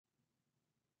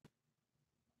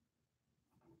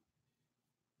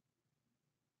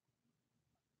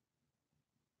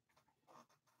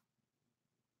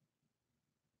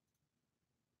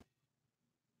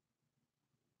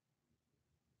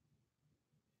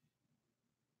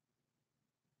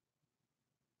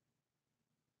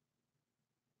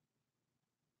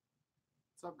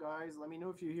What's up, guys? Let me know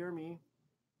if you hear me.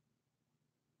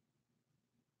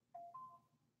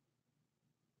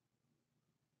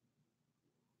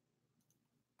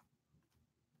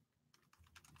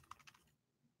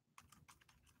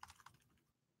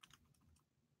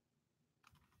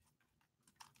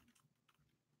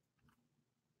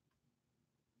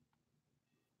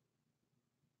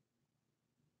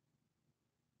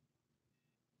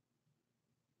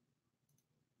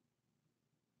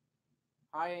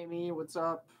 Hi, Amy. What's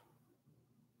up?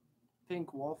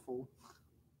 Pink waffle.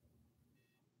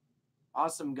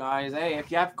 Awesome, guys. Hey, if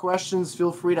you have questions,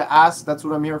 feel free to ask. That's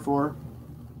what I'm here for.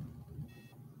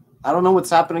 I don't know what's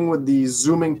happening with the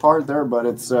zooming part there, but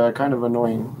it's kind of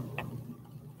annoying.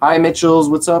 Hi, Mitchells.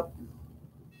 What's up?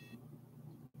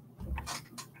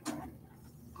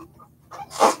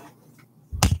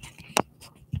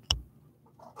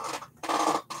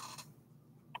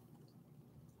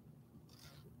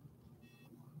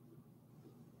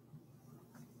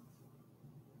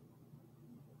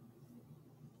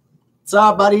 What's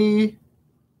up, buddy?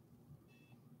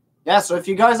 Yeah, so if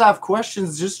you guys have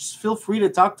questions, just feel free to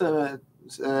talk to,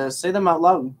 say them out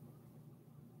loud.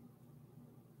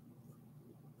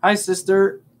 Hi,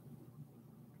 sister.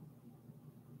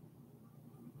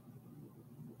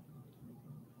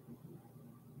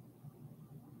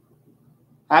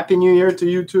 Happy New Year to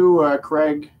you too,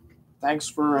 Craig. Thanks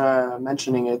for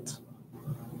mentioning it.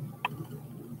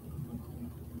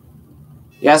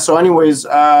 Yeah, so anyways,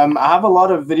 I have a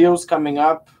lot of videos coming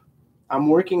up. I'm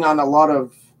working on a lot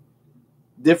of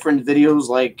different videos,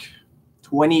 like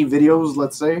 20 videos,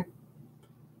 let's say.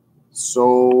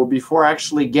 So before I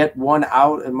actually get one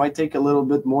out, it might take a little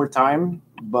bit more time,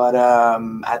 but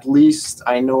at least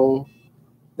I know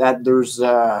that there's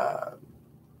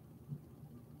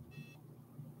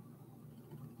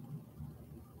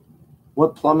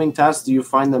what plumbing tasks do you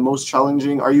find the most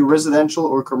challenging? Are you residential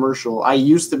or commercial? I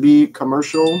used to be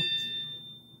commercial.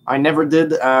 I never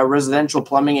did residential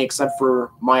plumbing except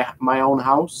for my own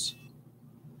house.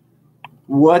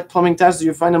 What plumbing tasks do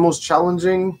you find the most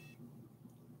challenging?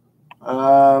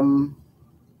 I'd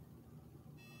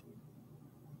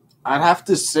have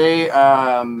to say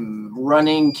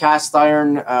running cast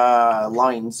iron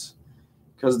lines,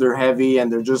 because they're heavy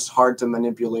and they're just hard to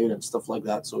manipulate and stuff like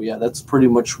that. So yeah, that's pretty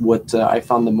much what I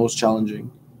found the most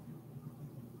challenging.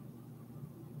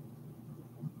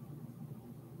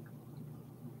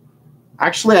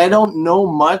 Actually, I don't know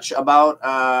much about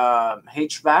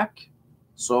HVAC,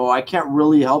 so I can't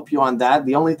really help you on that.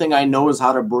 The only thing I know is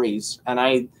how to braze, and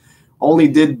I only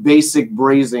did basic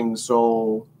brazing.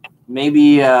 So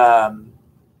maybe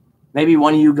maybe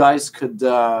one of you guys could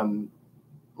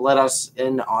let us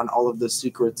in on all of the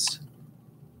secrets.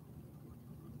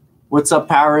 What's up,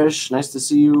 Parish? Nice to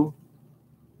see you.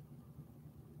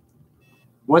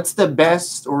 What's the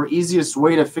best or easiest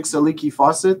way to fix a leaky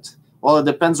faucet? Well, it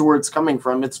depends where it's coming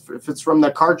from. If it's from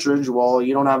the cartridge, well,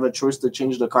 you don't have a choice to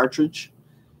change the cartridge.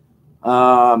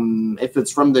 If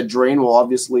it's from the drain, well,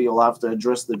 obviously you'll have to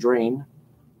address the drain.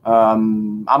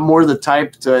 I'm more the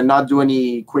type to not do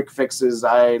any quick fixes.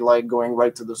 I like going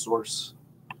right to the source.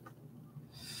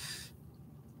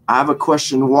 I have a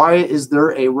question. Why is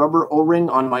there a rubber O-ring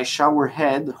on my shower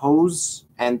head, hose,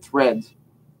 and thread?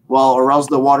 Well, or else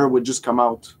the water would just come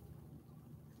out.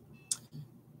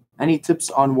 Any tips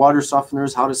on water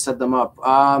softeners, how to set them up?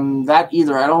 That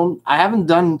either. I haven't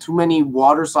done too many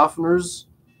water softeners.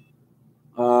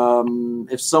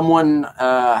 If someone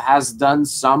has done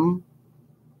some,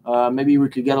 maybe we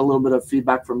could get a little bit of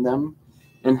feedback from them.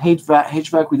 And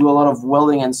HVAC, we do a lot of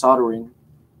welding and soldering.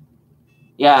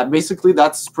 Yeah, basically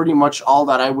that's pretty much all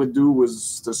that I would do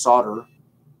was to solder.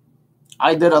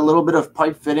 I did a little bit of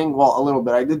pipe fitting. Well, a little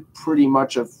bit. I did pretty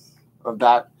much of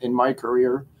that in my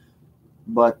career,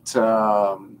 but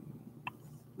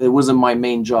it wasn't my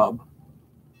main job.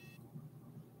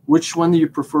 Which one do you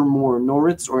prefer more,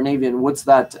 Noritz or Navian? What's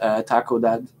that, Taco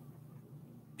Dad?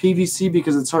 PVC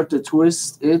because it's hard to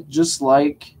twist it, just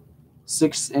like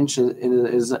 6 inches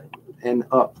is and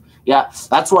up. Yeah,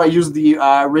 that's why I use the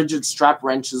rigid strap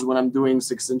wrenches when I'm doing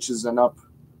 6 inches and up.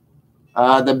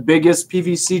 The biggest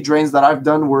PVC drains that I've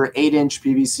done were 8-inch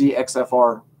PVC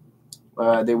XFR.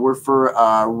 They were for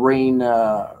rain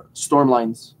storm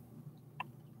lines.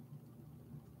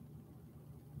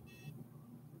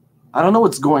 I don't know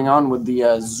what's going on with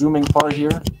the zooming part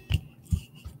here.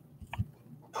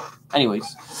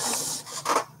 Anyways.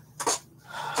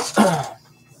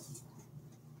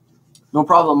 No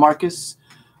problem, Marcus.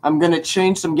 I'm going to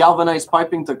change some galvanized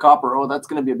piping to copper. Oh, that's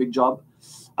going to be a big job.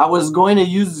 I was going to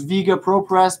use Viga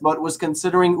ProPress, but was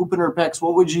considering Opener PEX.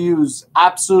 What would you use?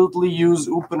 Absolutely use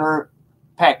Opener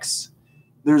PEX.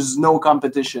 There's no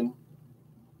competition.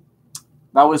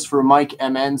 That was for Mike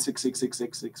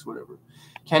MN66666, whatever.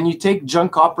 Can you take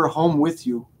junk copper home with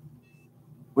you?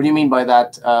 What do you mean by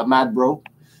that, mad bro?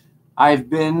 I've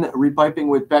been repiping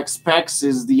with PEX. PEX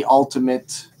is the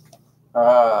ultimate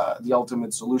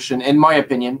solution, in my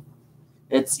opinion.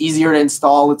 It's easier to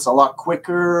install. It's a lot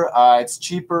quicker. It's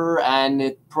cheaper, and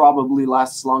it probably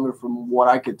lasts longer, from what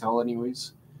I could tell,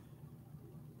 anyways.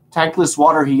 Tankless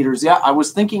water heaters. Yeah, I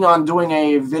was thinking on doing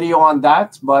a video on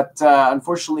that, but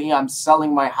unfortunately, I'm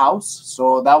selling my house,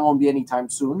 so that won't be anytime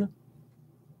soon.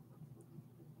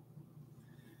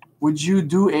 Would you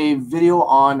do a video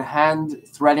on hand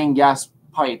threading gas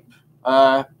pipe?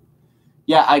 Yeah,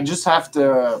 I just have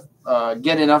to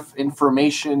get enough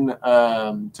information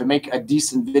to make a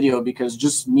decent video, because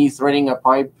just me threading a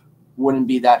pipe wouldn't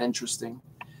be that interesting.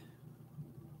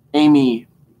 Amy,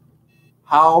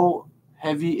 how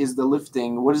heavy is the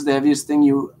lifting? What is the heaviest thing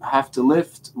you have to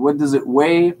lift? What does it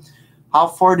weigh? How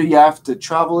far do you have to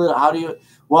travel it? How do you...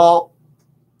 Well,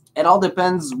 it all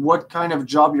depends what kind of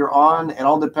job you're on. It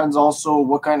all depends also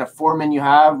what kind of foreman you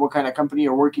have, what kind of company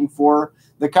you're working for.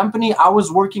 The company I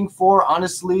was working for,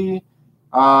 honestly,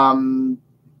 there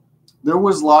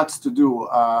was lots to do.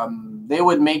 They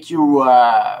would make you,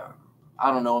 I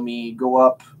don't know, go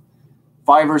up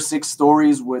 5 or 6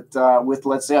 stories with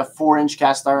let's say a 4-inch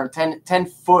cast iron,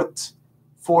 10-foot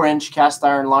 4-inch cast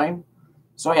iron line.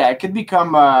 So yeah, it could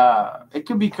become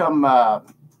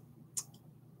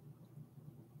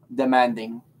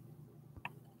demanding.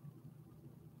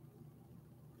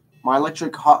 My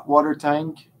electric hot water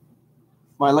tank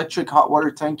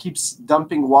keeps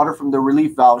dumping water from the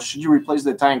relief valve. Should you replace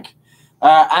the tank?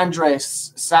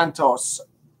 Andres Santos,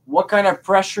 what kind of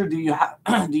pressure do you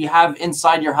have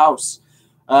inside your house?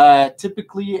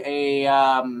 Typically, a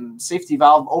safety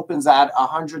valve opens at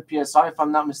 100 psi, if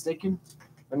I'm not mistaken.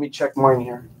 Let me check mine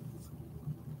here.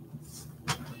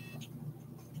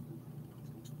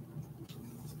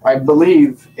 I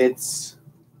believe it's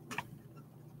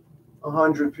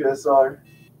 100 psi.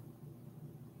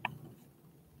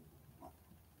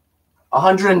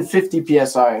 150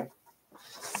 psi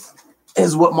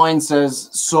is what mine says.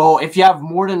 So if you have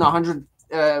more than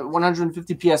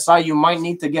 150 psi, you might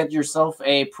need to get yourself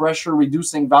a pressure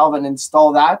reducing valve and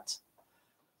install that.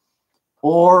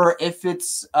 Or if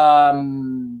it's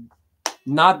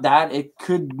not that, it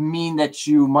could mean that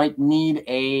you might need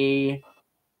an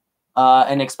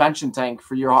expansion tank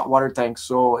for your hot water tank.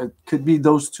 So it could be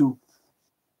those two.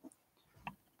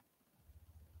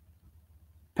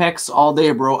 PEX all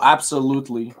day, bro.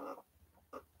 Absolutely.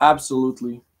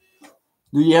 Absolutely.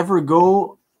 Do you ever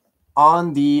go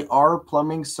on the R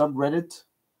Plumbing subreddit?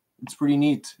 It's pretty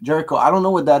neat. Jericho, I don't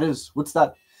know what that is. What's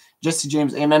that? Jesse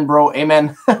James, amen, bro.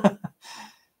 Amen.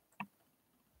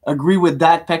 Agree with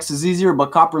that. PEX is easier,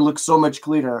 but copper looks so much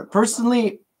cleaner.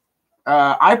 Personally,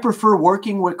 I prefer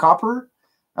working with copper.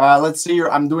 Let's say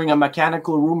I'm doing a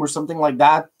mechanical room or something like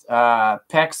that.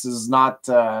 PEX is not,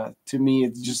 to me,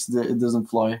 it doesn't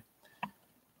fly.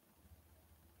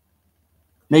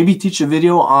 Maybe teach a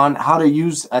video on how to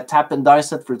use a tap and die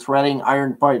set for threading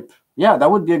iron pipe. Yeah,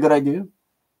 that would be a good idea.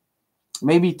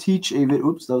 Maybe teach a video.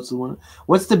 Oops, that was the one.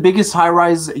 What's the biggest high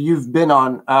rise you've been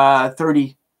on?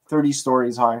 30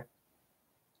 stories high.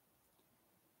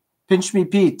 Pinch me,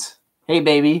 Pete. Hey,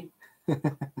 baby.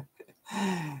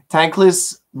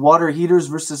 Tankless water heaters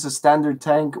versus a standard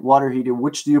tank water heater.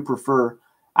 Which do you prefer?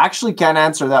 I actually can't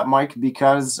answer that, Mike,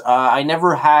 because I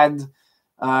never had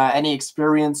any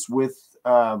experience with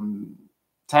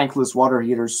tankless water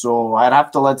heaters. So I'd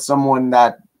have to let someone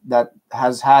that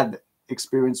has had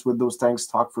experience with those tanks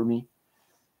talk for me.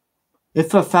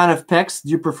 If a fan of PEX, do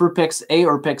you prefer PEX A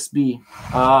or PEX B?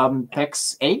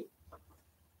 PEX A.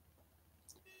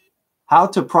 How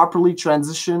to properly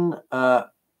transition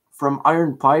from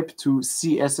iron pipe to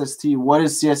CSST. What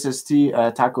is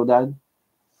CSST, Taco Dad?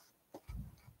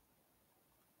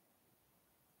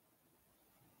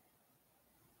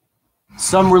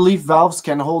 Some relief valves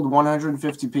can hold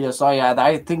 150 psi. Yeah,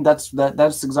 I think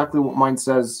that's exactly what mine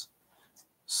says.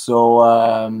 So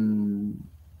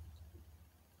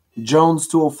Jones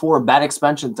 204, bad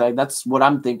expansion tank. That's what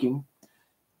I'm thinking.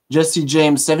 Jesse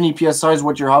James, 70 psi is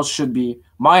what your house should be.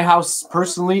 My house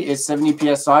personally is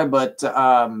 70 psi, but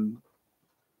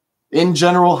in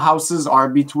general, houses are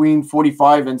between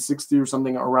 45 and 60 or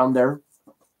something around there.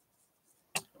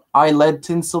 I led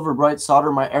tin silver bright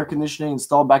solder my air conditioning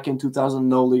installed back in 2000,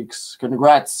 no leaks.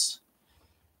 Congrats,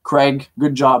 Craig.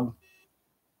 Good job.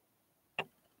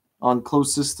 On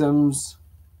closed systems,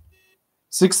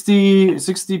 60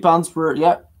 pounds per.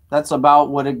 Yeah, that's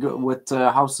about what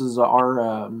houses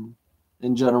are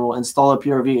in general. Install a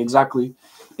PRV, exactly.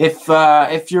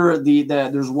 If you're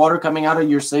there's water coming out of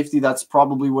your safety, that's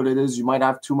probably what it is. You might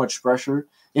have too much pressure.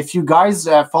 If you guys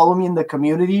follow me in the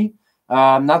community,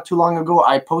 not too long ago,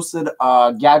 I posted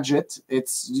a gadget.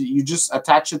 You just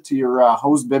attach it to your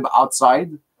hose bib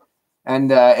outside,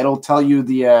 and it'll tell you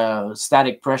the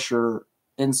static pressure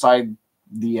inside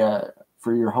the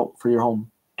for your home.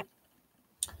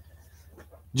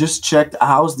 Just checked a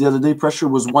house the other day. Pressure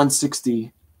was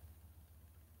 160.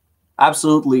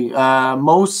 Absolutely.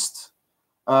 Most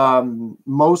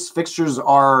fixtures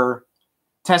are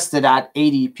tested at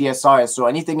 80 psi, so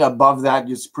anything above that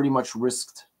is pretty much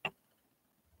risked.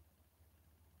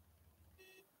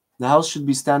 The house should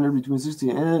be standard between 60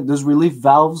 and does relief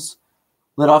valves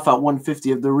let off at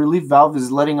 150. If the relief valve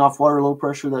is letting off water low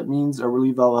pressure, that means a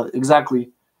relief valve. Exactly.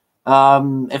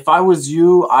 If I was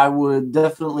you, I would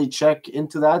definitely check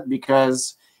into that,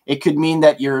 because it could mean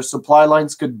that your supply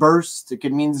lines could burst. It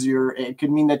could mean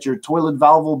that your toilet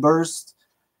valve will burst.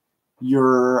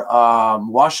 Your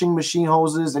washing machine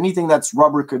hoses, anything that's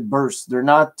rubber could burst. They're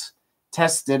not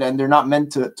tested, and they're not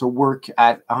meant to work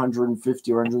at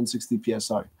 150 or 160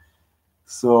 psi.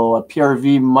 So a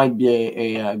PRV might be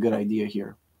a good idea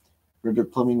here. Regular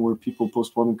plumbing where people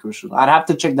post plumbing questions. I'd have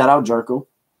to check that out, Jarko.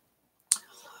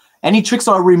 Any tricks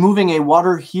on removing a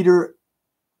water heater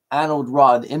anode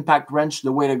rod? Impact wrench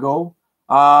the way to go.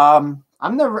 I'm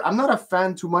not a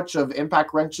fan too much of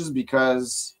impact wrenches,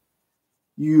 because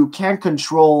you can't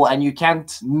control and you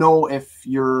can't know if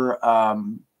you're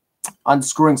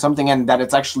unscrewing something and that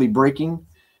it's actually breaking.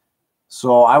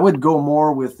 So I would go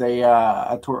more with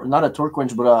not a torque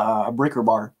wrench, but a breaker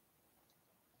bar,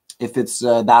 if it's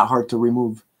that hard to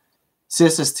remove.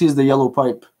 CSST is the yellow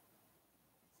pipe.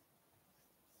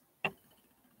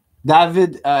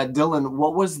 David Dylan,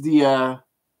 what was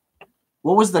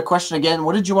the question again?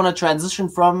 What did you want to transition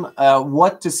from?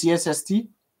 What to CSST?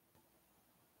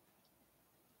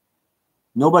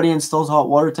 Nobody installs hot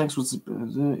water tanks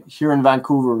here in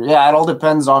Vancouver. Yeah, it all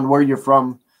depends on where you're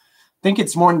from. I think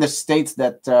it's more in the States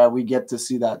that we get to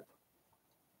see that.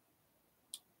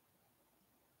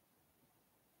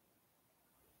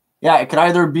 Yeah, it could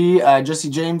either be Jesse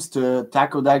James to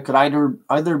tackle that. Could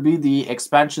either be the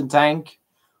expansion tank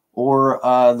or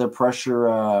the pressure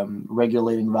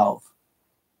regulating valve.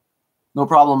 No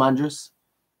problem, Andres.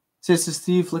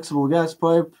 CSST, flexible gas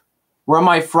pipe. Where am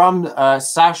I from?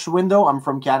 Sash window. I'm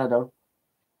from Canada.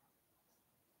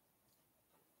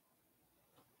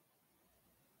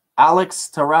 Alex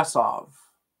Tarasov.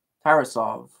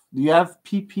 Do you have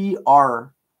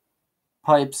PPR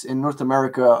pipes in North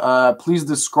America? Please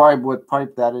describe what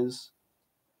pipe that is.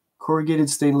 Corrugated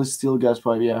stainless steel gas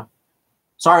pipe. Yeah.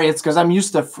 Sorry, it's because I'm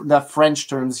used to the French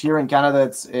terms. Here in Canada,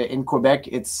 it's in Quebec.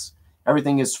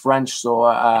 Everything is French, so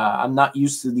I'm not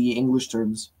used to the English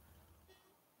terms.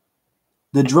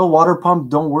 The drill water pump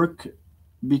don't work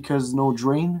because no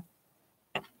drain.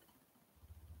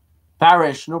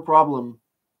 Parish, no problem.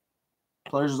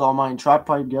 Pleasure's all mine. Trap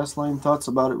pipe, gas line. Thoughts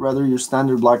about it? Rather your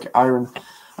standard black iron.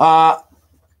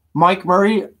 Mike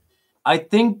Murray, I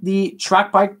think the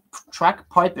track pipe,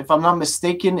 if I'm not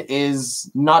mistaken, is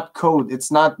not code.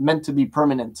 It's not meant to be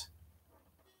permanent.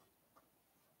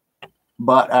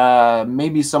 But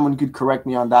maybe someone could correct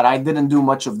me on that. I didn't do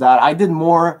much of that. I did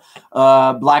more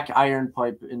black iron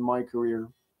pipe in my career.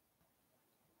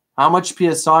 How much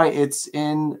PSI? It's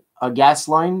in a gas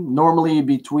line. Normally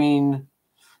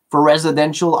for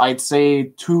residential, I'd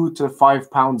say 2 to 5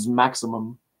 pounds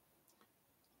maximum.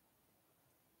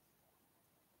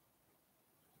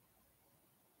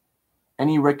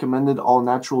 Any recommended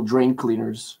all-natural drain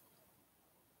cleaners?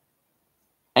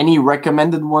 Any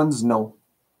recommended ones? No.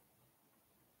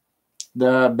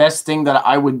 The best thing that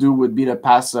I would do would be to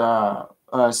pass a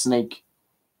snake.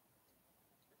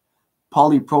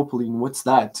 Polypropylene, what's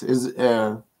that?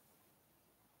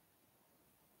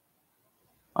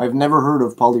 I've never heard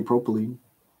of polypropylene.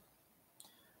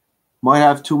 Might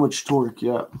have too much torque,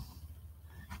 yeah.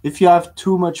 If you have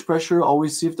too much pressure,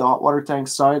 always see if the hot water tank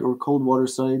side or cold water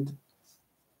side.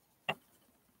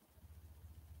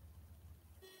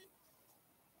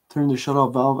 Turn the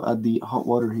shutoff valve at the hot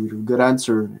water heater. Good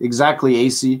answer. Exactly,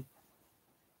 AC.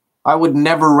 I would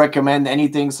never recommend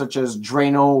anything such as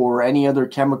Drano or any other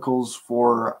chemicals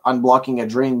for unblocking a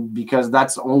drain, because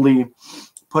that's only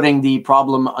putting the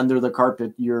problem under the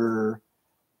carpet.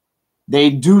 They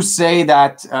do say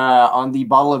that on the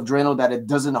bottle of Drano that it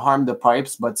doesn't harm the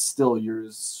pipes, but still,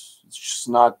 it's just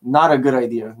not a good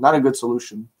idea, not a good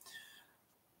solution.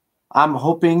 I'm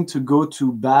hoping to go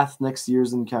to Bath next year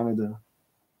in Canada.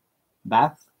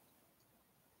 Bath?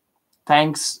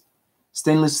 Thanks.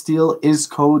 Stainless steel is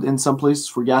code in some places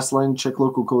for gas line. Check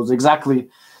local codes. Exactly.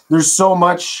 there's so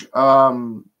much,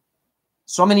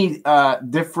 so many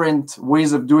different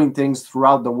ways of doing things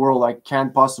throughout the world. I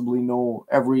can't possibly know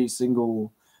every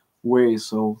single way.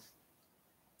 So,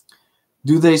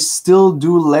 do they still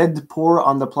do lead pour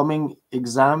on the plumbing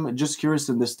exam? Just curious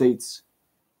in the States.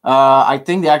 I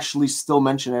think they actually still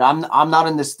mention it. I'm not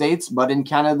in the States, but in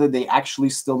Canada they actually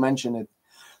still mention it.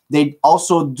 They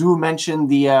also do mention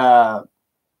the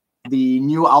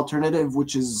new alternative,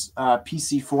 which is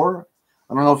PC4.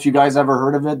 I don't know if you guys ever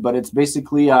heard of it, but it's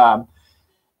basically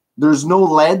there's no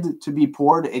lead to be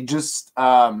poured. It just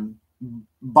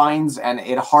binds and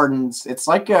it hardens. It's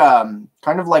like kind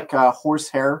of like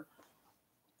horsehair,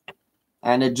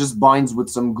 and it just binds with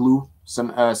some glue,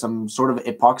 some sort of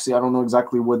epoxy. I don't know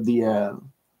exactly what the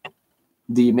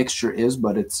mixture is,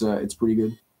 but it's pretty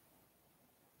good.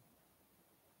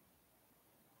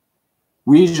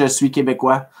 Oui, je suis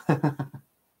québécois.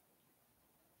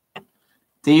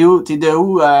 T'es de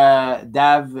où,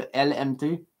 Dav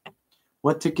LMT?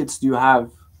 What tickets do you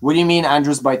have? What do you mean,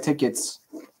 Andres, by tickets?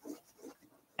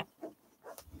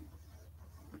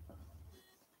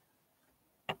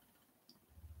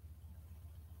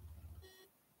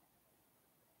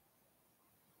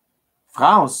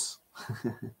 France. Je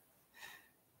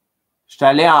suis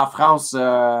allé en France,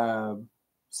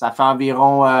 ça fait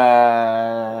environ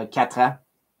 4 ans.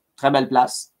 Très belle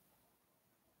place.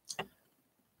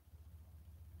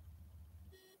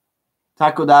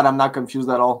 Taco Dad, I'm not confused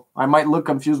at all. I might look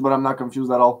confused, but I'm not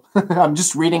confused at all. I'm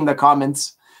just reading the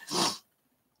comments.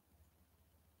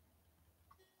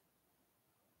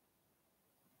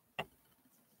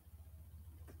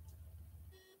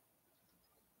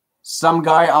 Some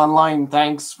guy online,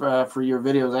 thanks for your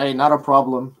videos. Hey, not a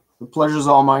problem. The pleasure's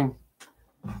all mine.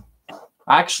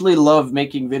 I actually love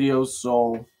making videos,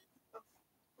 so...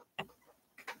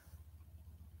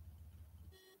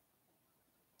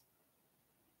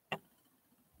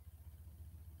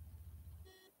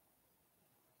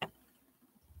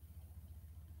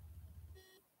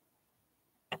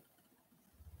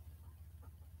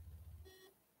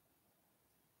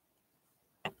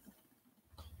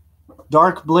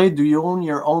 Dark Blade, do you own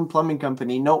your own plumbing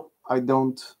company? No, I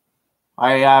don't.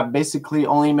 I basically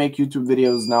only make YouTube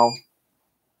videos now.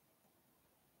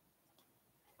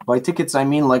 By tickets, I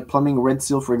mean like plumbing Red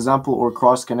Seal, for example, or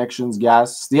Cross Connections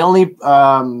Gas. The only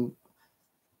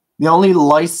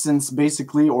license,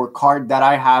 basically, or card that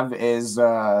I have is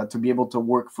to be able to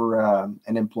work for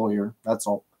an employer. That's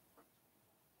all.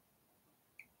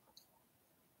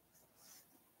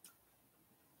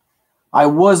 I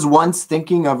was once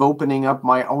thinking of opening up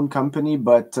my own company,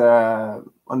 but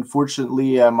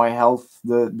unfortunately, my health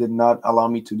did not allow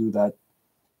me to do that.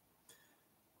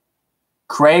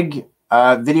 Craig,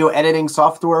 video editing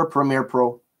software, Premiere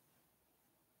Pro.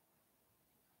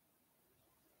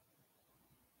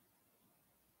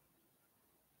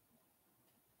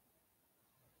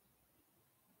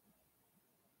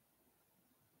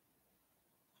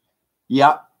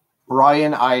 Yeah,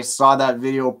 Ryan, I saw that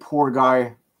video. Poor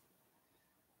guy.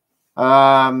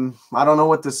 I don't know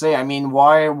what to say. I mean,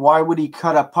 why would he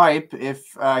cut a pipe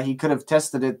if he could have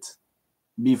tested it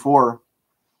before?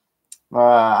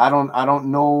 I don't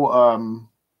know.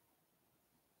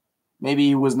 Maybe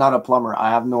he was not a plumber. I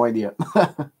have no idea.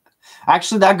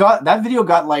 Actually, that video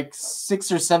got like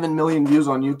 6 or 7 million views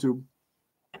on YouTube.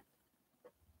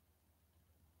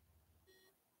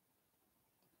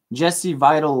 Jesse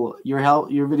Vital, your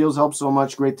videos help so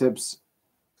much. Great tips.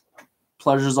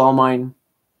 Pleasure's all mine.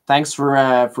 Thanks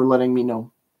for letting me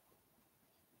know.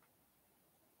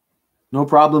 No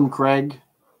problem, Craig.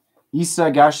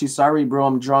 Issa Gashi, sorry, bro,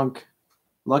 I'm drunk.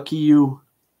 Lucky you.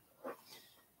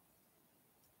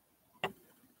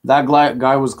 That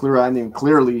guy was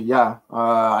clearly, yeah.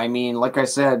 I mean, like I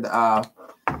said,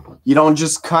 you don't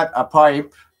just cut a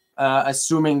pipe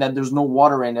assuming that there's no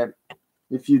water in it.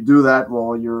 If you do that,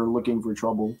 well, you're looking for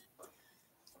trouble.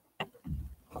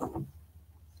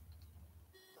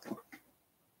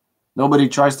 Nobody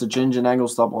tries to change an angle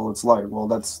stop while it's live. Well,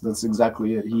 that's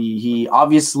exactly it. He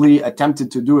obviously attempted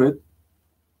to do it.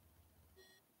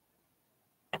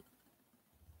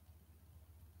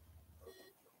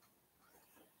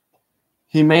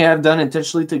 He may have done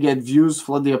intentionally to get views,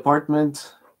 flood the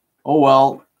apartment. Oh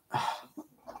well,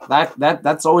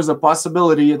 that's always a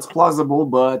possibility. It's plausible,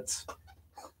 but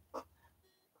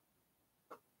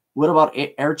what about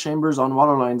air chambers on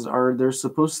water lines? Are there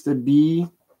supposed to be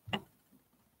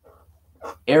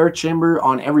air chamber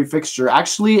on every fixture?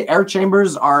 Actually, air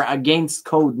chambers are against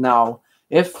code now.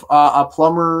 If a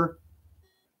plumber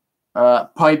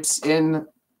pipes in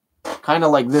kind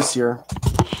of like this here,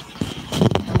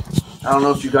 I don't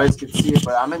know if you guys can see it,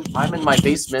 but I'm in my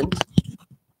basement.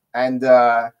 And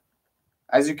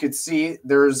as you can see,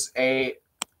 there's a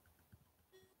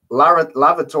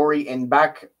lavatory in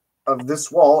back of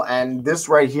this wall, and this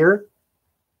right here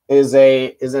is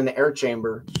an air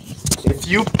chamber. If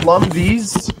you plumb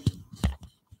these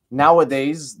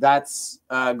nowadays, that's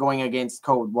going against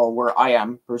code. Well, where I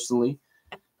am personally,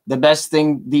 the best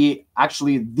thing, the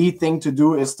thing to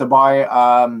do is to buy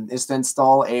is to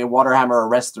install a water hammer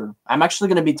arrestor. I'm actually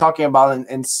going to be talking about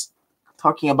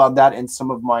that in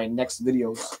some of my next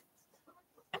videos.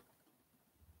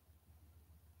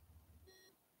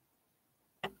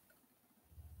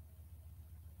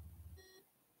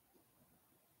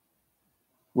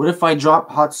 What if I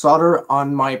drop hot solder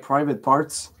on my private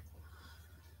parts?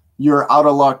 You're out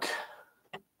of luck.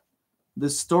 The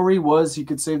story was he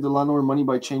could save the landlord money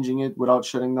by changing it without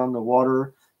shutting down the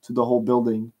water to the whole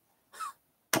building.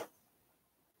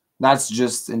 That's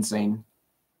just insane.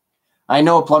 I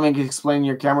know plumbing can explain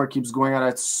your camera keeps going out.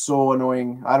 It's so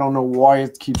annoying. I don't know why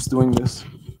it keeps doing this.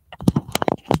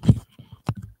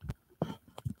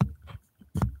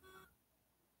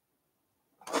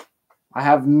 I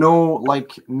have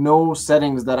no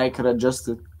settings that I could adjust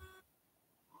it.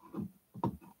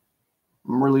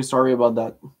 I'm really sorry about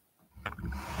that.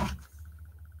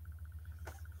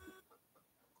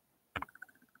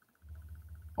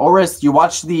 Orest, you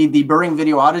watched the burring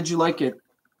video. How did you like it?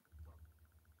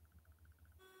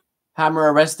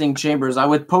 Hammer arresting chambers. I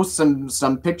would post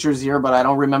some pictures here, but I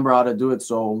don't remember how to do it.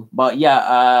 So, but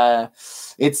yeah,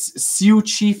 it's Sioux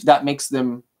Chief that makes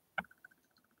them.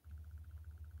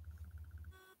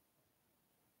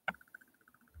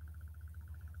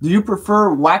 Do you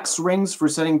prefer wax rings for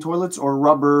setting toilets or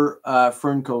rubber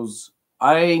Fernco's?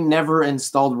 I never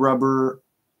installed rubber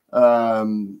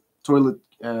toilet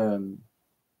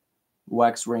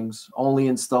wax rings. Only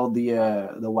installed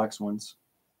the wax ones.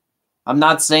 I'm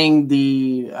not saying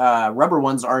the rubber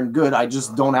ones aren't good. I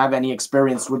just don't have any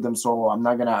experience with them, so I'm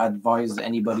not gonna advise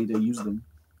anybody to use them.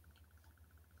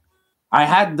 I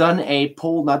had done a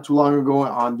poll not too long ago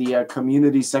on the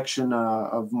community section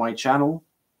of my channel.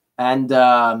 And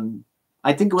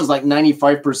I think it was like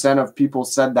 95% of people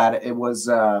said that it was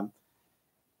the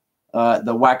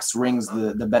wax rings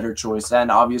the better choice. And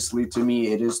obviously, to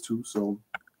me, it is too. So,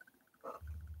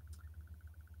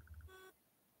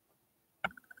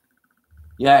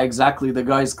 yeah, exactly. The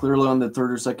guy's clearly on the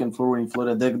third or second floor when he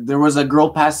flooded. There was a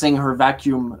girl passing her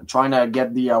vacuum trying to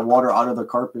get the water out of the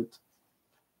carpet.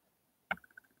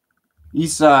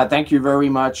 Isa, thank you very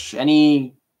much.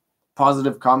 Any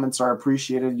positive comments are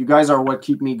appreciated. You guys are what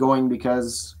keep me going,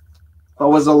 because if I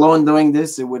was alone doing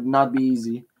this, it would not be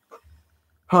easy.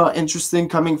 Interesting.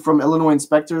 Coming from Illinois,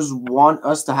 inspectors want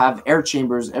us to have air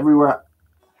chambers. Everywhere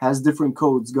has different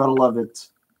codes. Gotta love it.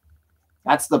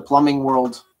 That's the plumbing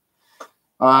world.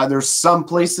 There's some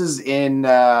places in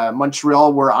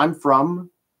Montreal, where I'm from,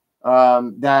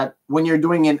 that when you're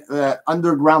doing an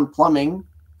underground plumbing,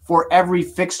 for every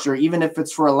fixture, even if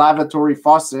it's for a lavatory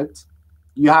faucet,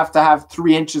 you have to have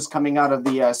 3 inches coming out of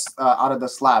the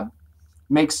slab.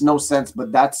 Makes no sense,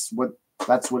 but that's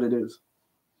what it is.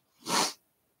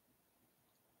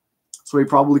 So he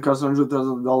probably cost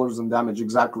 $100,000 in damage,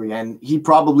 exactly, and he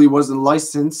probably wasn't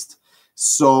licensed,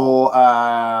 so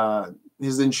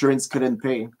his insurance couldn't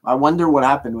pay. I wonder what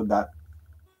happened with that.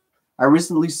 I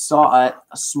recently saw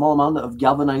a small amount of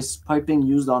galvanized piping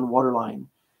used on water line.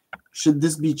 Should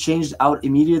this be changed out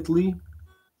immediately?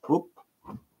 Oop.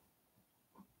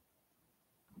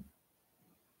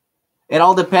 It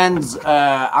all depends,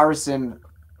 Arison.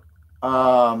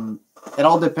 It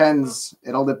all depends.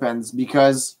 It all depends,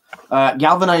 because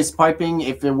galvanized piping,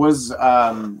 if it was,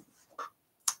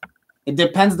 it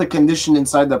depends the condition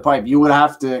inside the pipe. You would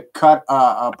have to cut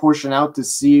a portion out to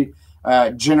see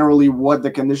generally what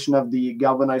the condition of the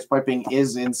galvanized piping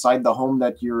is inside the home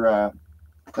that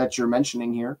you're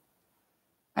mentioning here.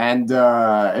 And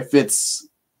if it's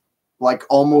like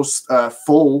almost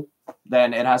full,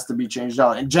 then it has to be changed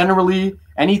out. And generally,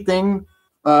 anything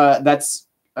that's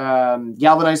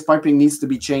galvanized piping needs to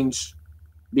be changed,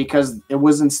 because it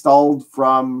was installed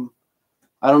from,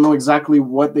 I don't know exactly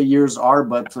what the years are,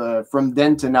 but from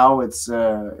then to now, it's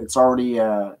already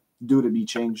due to be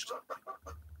changed.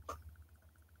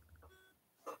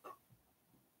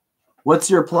 What's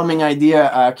your plumbing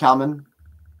idea, Calman?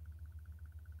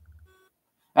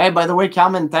 Hey, by the way,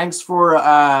 Calman, thanks for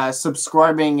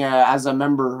subscribing as a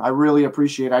member. I really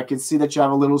appreciate it. I can see that you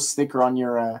have a little sticker on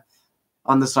your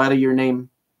on the side of your name.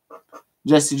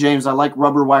 Jesse James, I like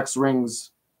rubber wax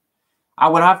rings. I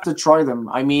would have to try them.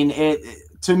 I mean,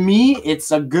 to me,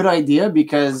 it's a good idea,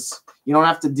 because you don't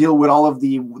have to deal with all of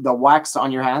the wax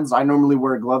on your hands. I normally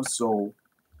wear gloves, so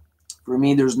For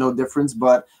me, there's no difference,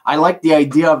 but I like the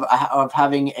idea of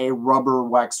having a rubber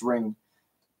wax ring.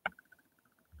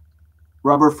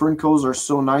 Rubber Funkos are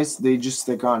so nice, they just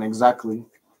stick on. Exactly.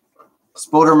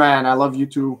 Spoderman, I love you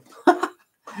too.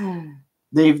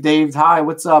 Dave, hi,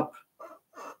 what's up?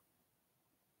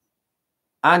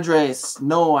 Andres,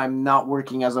 no, I'm not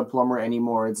working as a plumber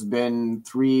anymore. It's been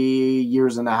 3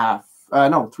 years and a half.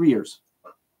 No, 3 years.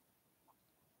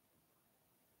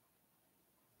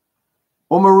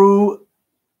 Omaru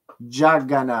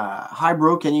Jagana. Hi,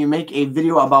 bro. Can you make a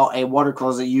video about a water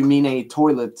closet? You mean a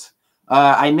toilet?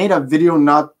 I made a video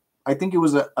I think it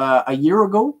was a year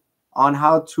ago on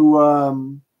how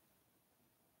to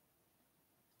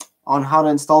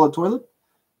install a toilet.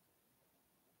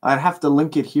 I'd have to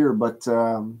link it here, but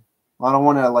I don't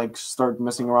want to like start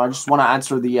messing around. I just want to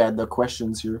answer the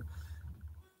questions here.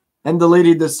 And the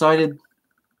lady decided.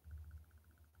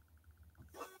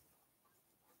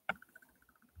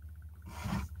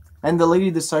 And the lady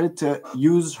decided to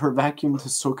use her vacuum to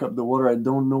soak up the water. I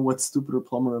don't know what stupider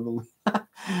plumber ever.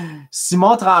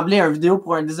 Simon Tremblay, un vidéo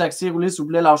pour un désaxé roulé, s'il vous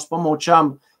plaît, lâche pas mon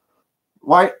chum.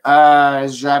 Ouais,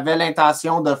 j'avais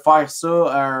l'intention de faire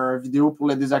ça, un vidéo pour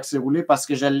le désaxé roulé, parce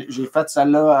que j'ai fait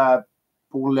celle-là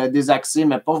pour le désaxé,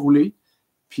 mais pas roulé.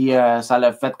 Puis ça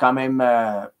l'a fait quand même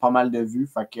pas mal de vues.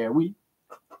 Fait que oui,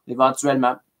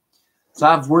 éventuellement. So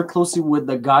I've worked closely with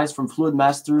the guys from Fluid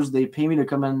Masters. They pay me to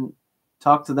come and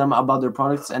talk to them about their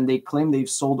products, and they claim they've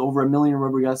sold over 1 million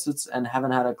rubber gaskets and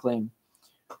haven't had a claim.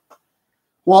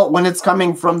 Well, when it's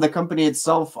coming from the company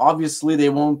itself, obviously they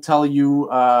won't tell you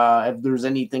if there's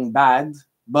anything bad,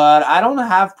 but I don't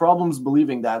have problems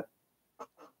believing that.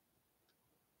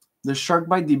 The shark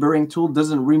bite deburring tool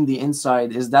doesn't ream the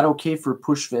inside. Is that okay for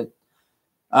push fit?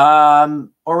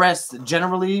 Orest,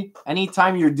 generally,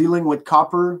 anytime you're dealing with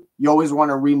copper, you always want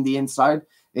to ream the inside.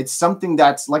 It's something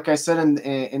that's, like I said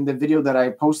in the video that I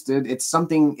posted, it's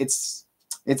something, it's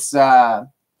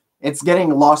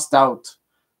getting lost out.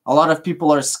 A lot of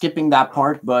people are skipping that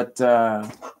part, but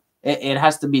it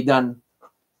has to be done.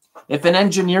 If an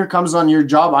engineer comes on your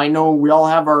job, I know we all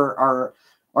have our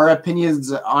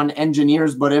opinions on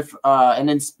engineers, but if not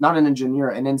an engineer,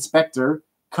 an inspector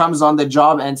comes on the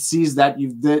job and sees that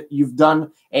you've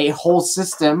done a whole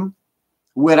system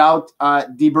without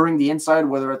deburring the inside,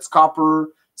 whether it's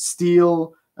copper,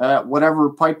 steel, whatever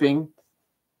piping,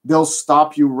 they'll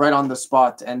stop you right on the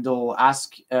spot and they'll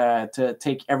ask to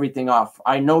take everything off.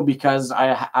 I know because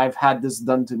I've had this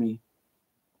done to me.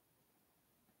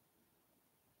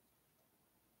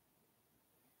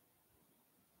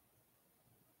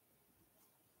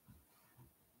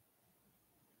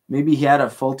 Maybe he had a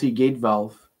faulty gate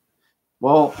valve.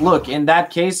 Well, look, in that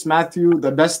case, Matthew,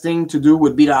 the best thing to do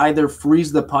would be to either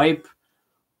freeze the pipe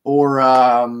or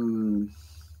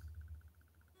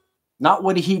not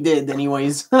what he did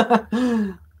anyways.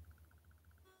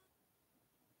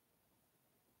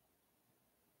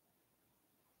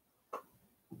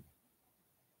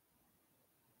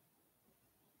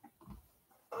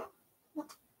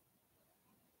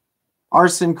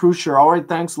 Arson Crucier. All right,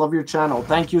 thanks. Love your channel.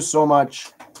 Thank you so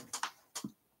much.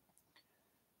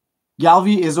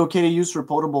 Galvi is okay to use for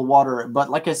potable water, but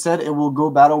like I said, it will go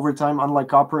bad over time. Unlike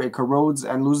copper, it corrodes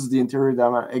and loses the interior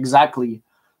diameter. Exactly.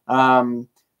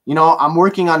 You know, I'm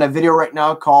working on a video right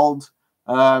now called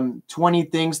 20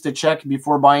 things to check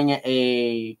before buying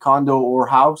a condo or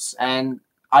house, and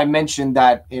I mentioned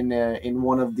that in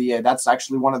one of the that's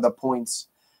actually one of the points.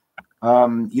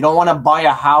 You don't want to buy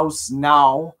a house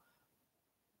now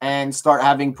and start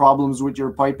having problems with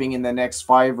your piping in the next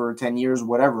 5 or 10 years,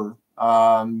 whatever.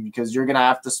 Because you're gonna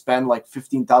have to spend like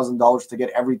 $15,000 to get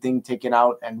everything taken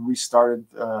out and restarted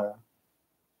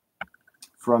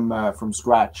from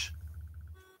scratch.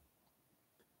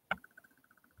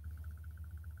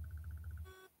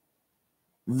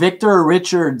 Victor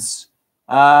Richards,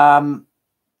 I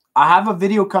have a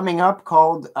video coming up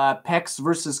called PEX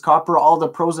versus Copper, all the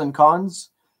pros and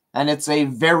cons, and it's a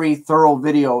very thorough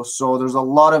video. So there's a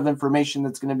lot of information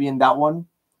that's going to be in that one.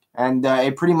 And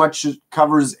it pretty much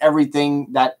covers everything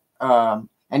that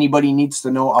anybody needs to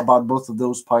know about both of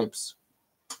those pipes.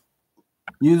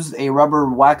 Used a rubber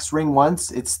wax ring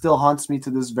once. It still haunts me to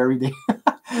this very day.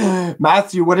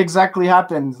 Matthew, what exactly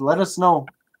happened? Let us know.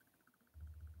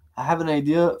 I have an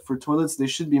idea for toilets. They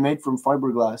should be made from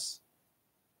fiberglass.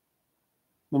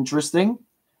 Interesting.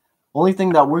 Only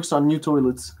thing that works on new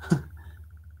toilets.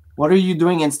 What are you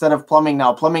doing instead of plumbing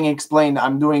now? Plumbing Explained.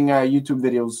 I'm doing YouTube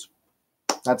videos.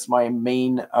 That's my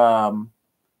main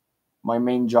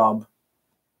job.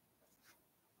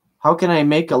 How can I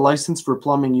make a license for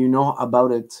plumbing? You know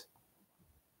about it.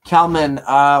 Kalman,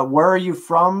 where are you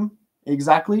from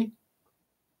exactly?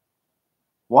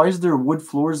 Why is there wood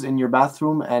floors in your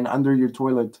bathroom and under your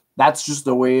toilet? That's just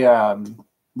the way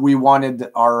we wanted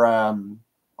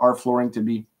our flooring to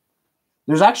be.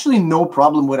 There's actually no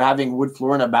problem with having wood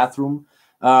floor in a bathroom.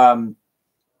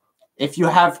 If you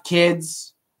have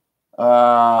kids,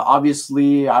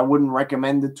 obviously I wouldn't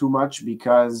recommend it too much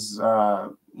because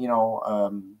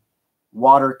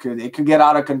water could get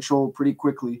out of control pretty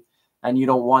quickly, and you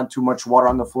don't want too much water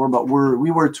on the floor. But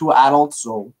we were two adults,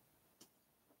 so.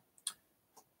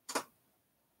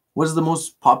 What is the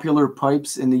most popular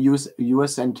pipes in the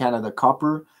US and Canada?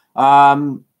 Copper.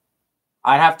 I'd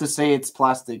have to say it's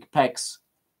plastic. PEX.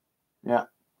 Yeah.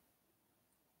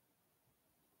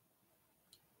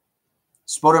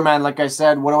 Spoderman, like I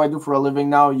said, what do I do for a living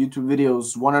now? YouTube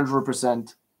videos,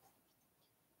 100%.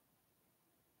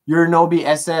 You're Nobi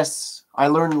SS. I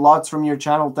learned lots from your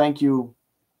channel. Thank you.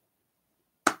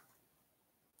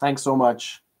 Thanks so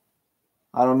much.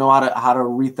 I don't know how to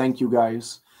re-thank you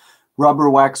guys. Rubber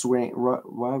wax ring.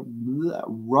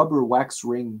 Rubber wax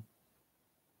ring.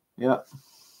 Yeah.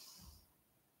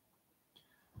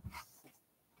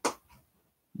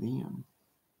 Damn.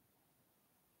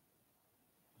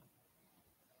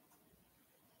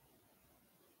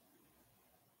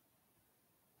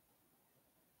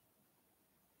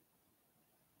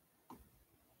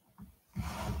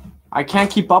 I can't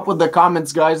keep up with the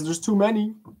comments, guys. There's too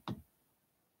many.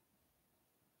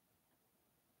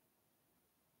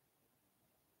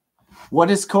 What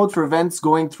is code for vents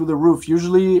going through the roof?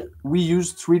 Usually we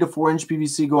use 3 to 4 inch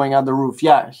PVC going out the roof.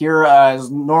 Yeah, here is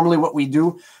normally what we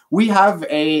do. We have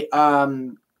a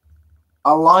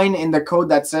line in the code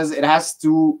that says it has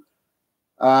to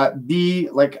be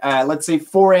like, let's say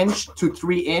 4 inch to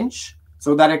 3 inch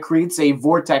so that it creates a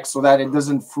vortex so that it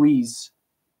doesn't freeze.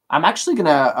 I'm actually going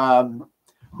to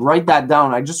write that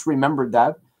down. I just remembered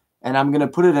that. And I'm going to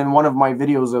put it in one of my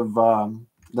videos of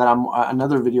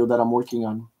another video that I'm working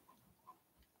on.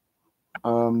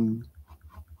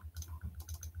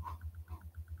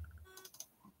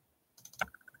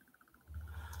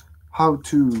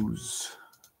 How-tos.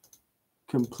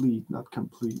 Complete, not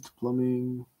complete.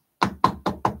 Plumbing.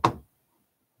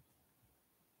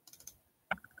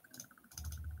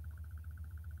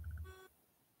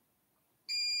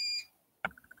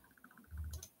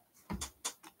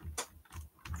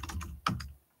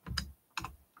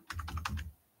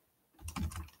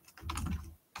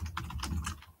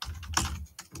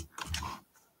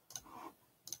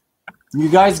 You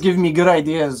guys give me good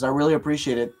ideas. I really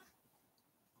appreciate it.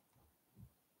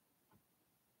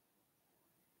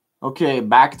 Okay,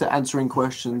 back to answering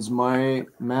questions. My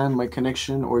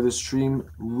connection or the stream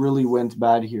really went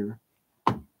bad here.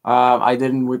 I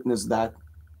didn't witness that.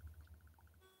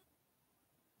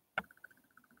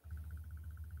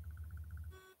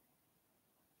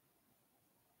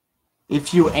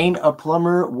 If you ain't a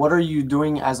plumber, what are you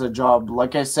doing as a job?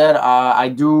 Like I said, I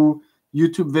do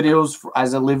YouTube videos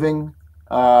as a living.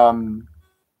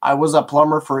 I was a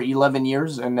plumber for 11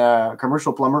 years and a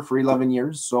commercial plumber for 11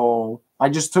 years. So I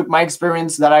just took my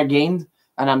experience that I gained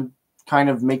and I'm kind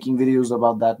of making videos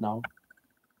about that now.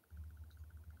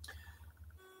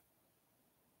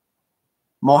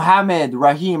 Mohammed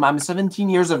Rahim, I'm 17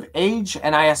 years of age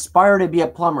and I aspire to be a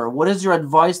plumber. What is your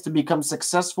advice to become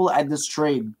successful at this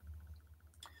trade?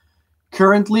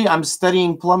 Currently, I'm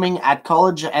studying plumbing at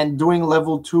college and doing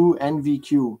level 2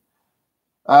 NVQ.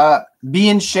 Be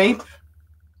in shape.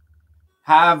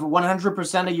 Have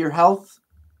 100% of your health.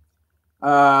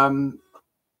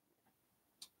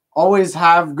 Always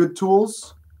have good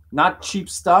tools, not cheap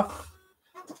stuff.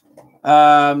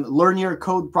 Learn your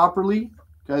code properly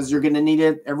because you're going to need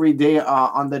it every day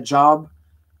on the job.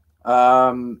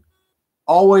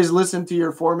 Always listen to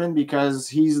your foreman because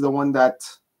he's the one that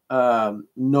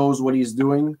knows what he's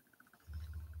doing.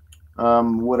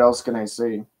 What else can I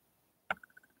say?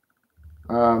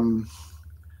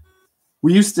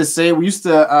 We used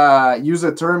to use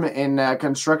a term in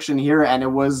construction here, and it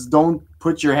was don't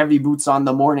put your heavy boots on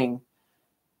the morning.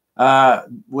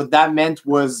 What that meant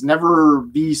was never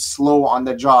be slow on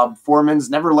the job. Foremans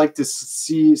never like to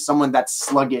see someone that's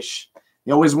sluggish.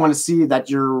 They always want to see that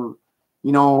you're,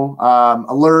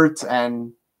 alert.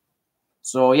 And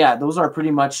so, yeah, those are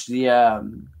pretty much the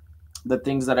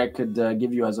things that I could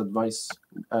give you as advice,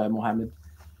 Mohammed.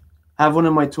 Have one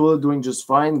in my toilet, doing just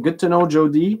fine. Good to know,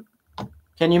 Jody.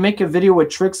 Can you make a video with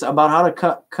tricks about how to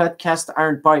cut cast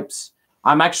iron pipes?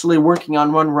 I'm actually working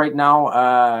on one right now,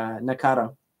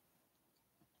 Nakara.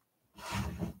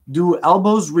 Do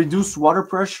elbows reduce water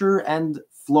pressure and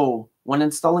flow when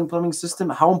installing plumbing system?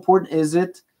 How important is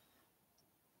it?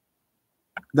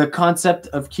 The concept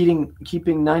of keeping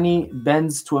 90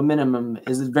 bends to a minimum,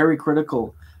 is it very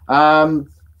critical?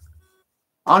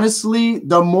 Honestly,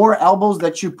 the more elbows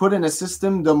that you put in a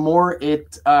system, the more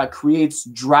it creates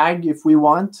drag if we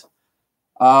want.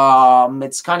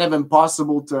 It's kind of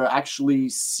impossible to actually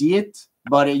see it,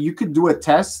 but you could do a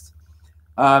test.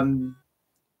 The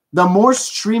more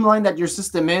streamlined that your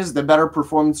system is, the better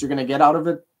performance you're going to get out of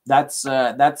it.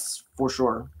 That's for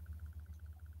sure.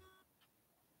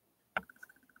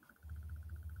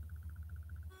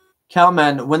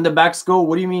 Calman, when the backs go,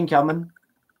 what do you mean, Calman?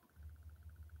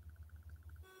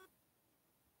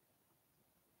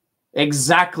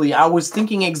 Exactly. I was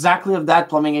thinking exactly of that.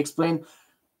 Plumbing explained.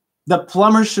 The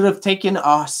plumber should have taken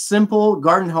a simple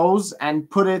garden hose and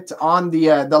put it on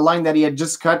the line that he had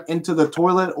just cut into the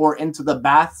toilet or into the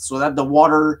bath so that the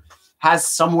water has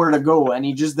somewhere to go. And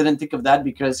he just didn't think of that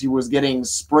because he was getting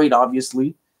sprayed,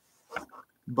 obviously.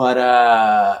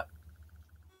 But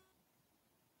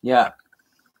yeah.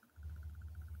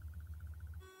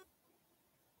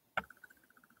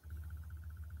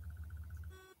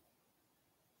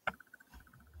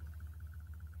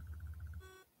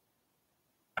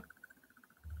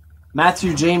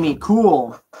 Matthew, Jamie,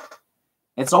 cool.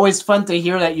 It's always fun to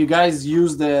hear that you guys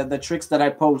use the tricks that I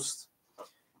post.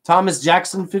 Thomas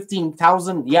Jackson,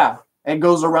 15,000. Yeah, it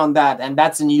goes around that, and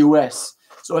that's in US.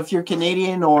 So if you're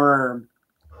Canadian or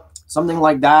something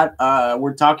like that,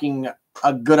 we're talking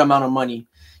a good amount of money.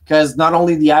 Because not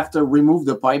only do you have to remove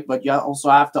the pipe, but you also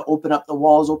have to open up the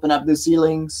walls, open up the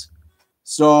ceilings.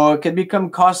 So it can become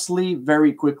costly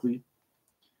very quickly.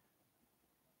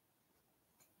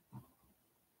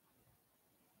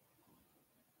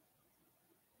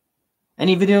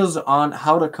 Any videos on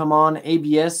how to come on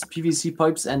ABS, PVC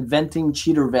pipes, and venting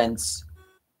cheater vents?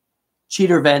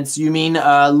 Cheater vents, you mean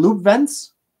loop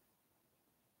vents?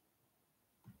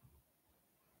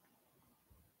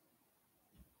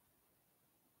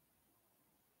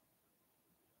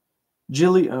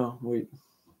 Jilly, oh, wait.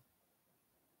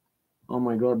 Oh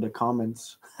my God, the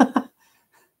comments.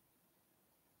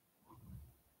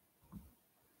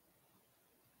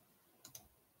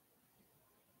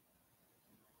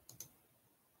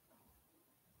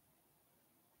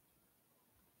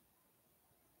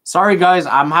 Sorry, guys,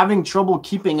 I'm having trouble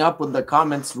keeping up with the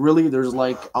comments. Really, there's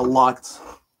like a lot.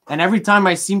 And every time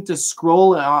I seem to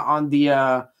scroll on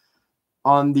the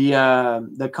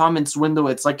comments window,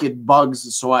 it's like it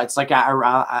bugs. So it's like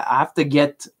I have to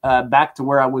get back to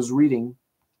where I was reading.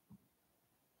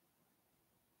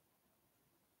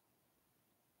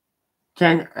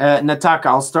 Nataka,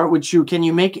 I'll start with you. Can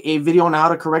you make a video on how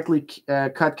to correctly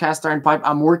cut cast iron pipe?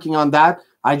 I'm working on that.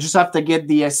 I just have to get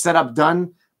the setup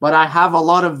done, but I have a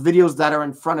lot of videos that are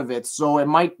in front of it. So it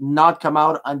might not come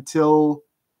out until,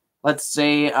 let's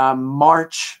say,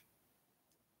 March,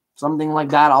 something like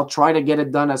that. I'll try to get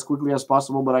it done as quickly as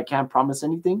possible, but I can't promise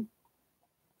anything.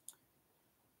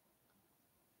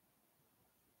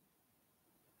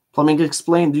 Plumbing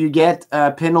explained. Do you get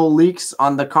pinhole leaks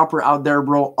on the copper out there,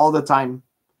 bro? All the time.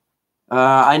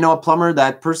 I know a plumber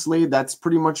that personally, that's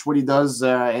pretty much what he does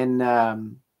in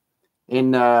when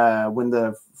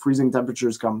the freezing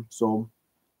temperatures come. So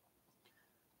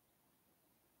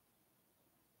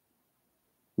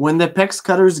when the PEX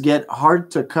cutters get hard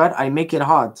to cut, I make it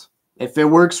hot. If it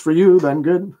works for you, then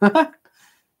good.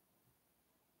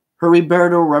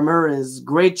 Heriberto Ramirez,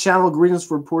 great channel. Greetings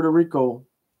from Puerto Rico.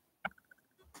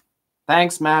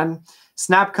 Thanks, man.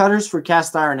 Snap cutters for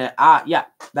cast iron. Yeah,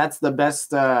 that's the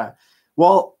best.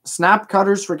 Well, snap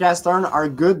cutters for cast iron are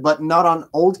good, but not on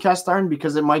old cast iron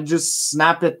because it might just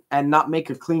snap it and not make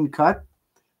a clean cut.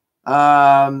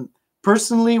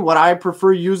 Personally, what I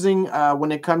prefer using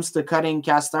when it comes to cutting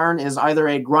cast iron is either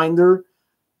a grinder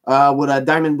with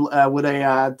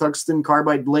a tungsten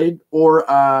carbide blade or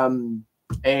a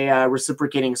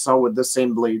reciprocating saw with the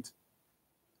same blade.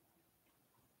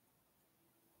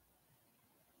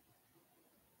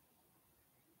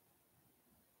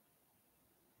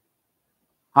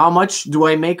 How much do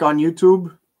I make on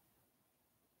YouTube?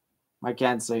 I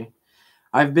can't say.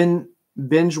 I've been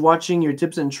binge watching your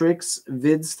tips and tricks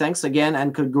vids. Thanks again,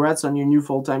 and congrats on your new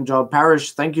full-time job.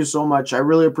 Parrish, thank you so much. I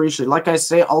really appreciate it. Like I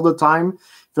say all the time,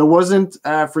 if it wasn't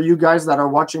for you guys that are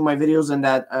watching my videos and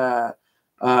that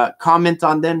comment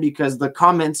on them, because the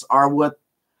comments are what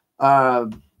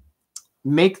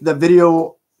make the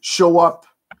video show up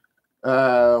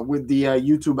with the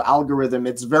YouTube algorithm.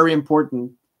 It's very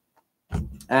important.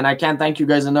 And I can't thank you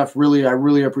guys enough. Really, I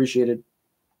really appreciate it.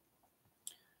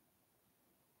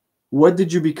 What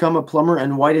did you become a plumber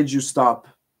and why did you stop?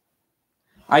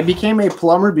 I became a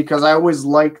plumber because I always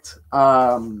liked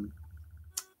how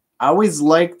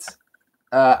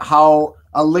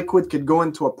a liquid could go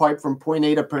into a pipe from point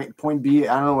A to point B.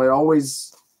 I don't know.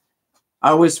 I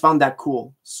always found that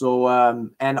cool. So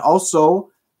and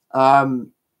also,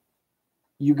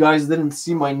 you guys didn't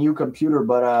see my new computer,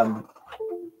 but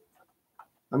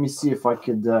let me see if I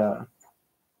could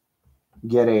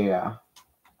get a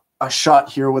shot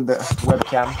here with the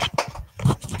webcam.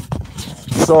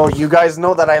 So you guys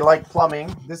know that I like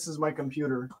plumbing. This is my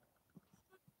computer.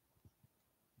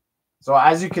 So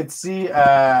as you can see,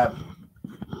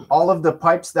 all of the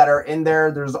pipes that are in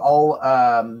there, there's all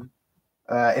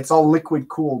it's all liquid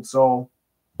cooled. So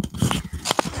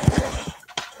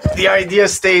the idea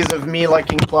stays of me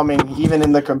liking plumbing, even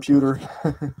in the computer.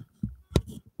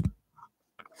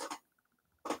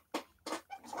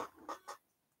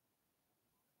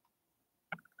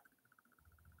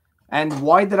 And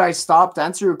why did I stop? To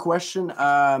answer your question,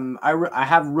 I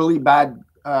have really bad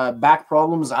back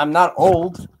problems. I'm not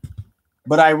old,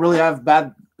 but I really have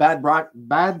bad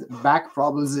back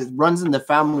problems. It runs in the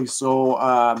family.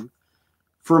 So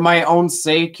for my own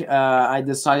sake, I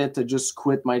decided to just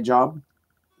quit my job.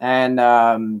 And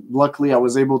luckily, I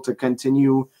was able to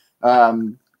continue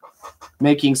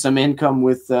making some income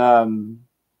with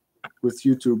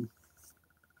YouTube.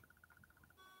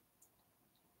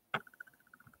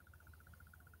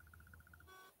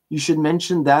 You should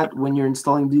mention that when you're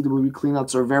installing DWV,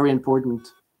 cleanouts are very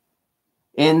important.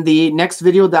 In the next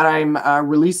video that I'm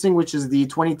releasing, which is the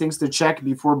 20 things to check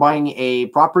before buying a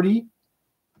property,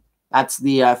 that's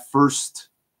the first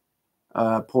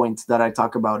point that I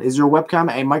talk about. Is your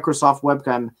webcam a Microsoft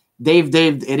webcam? Dave,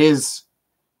 it is.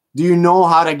 Do you know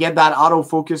how to get that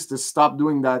autofocus to stop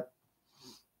doing that?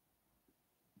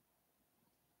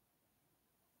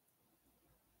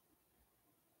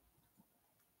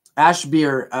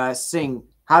 Ashbeer, Singh,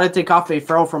 how to take off a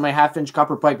ferrule from a 1/2-inch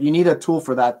copper pipe. You need a tool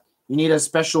for that. You need a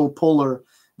special puller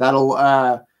that'll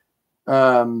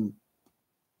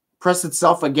press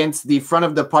itself against the front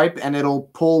of the pipe, and it'll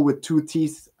pull with 2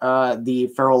 teeth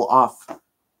the ferrule off.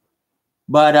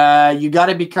 But you got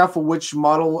to be careful which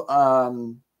model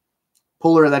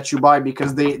puller that you buy,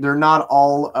 because they're not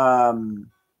all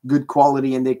good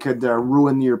quality, and they could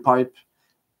ruin your pipe.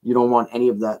 You don't want any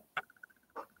of that.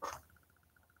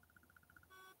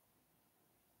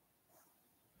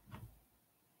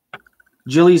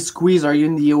 Jilly Squeeze, are you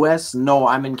in the US? No,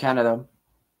 I'm in Canada.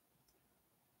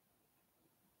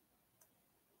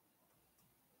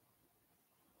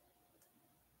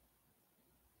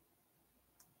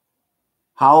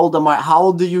 How old am I? How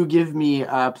old do you give me,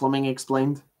 Plumbing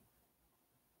Explained?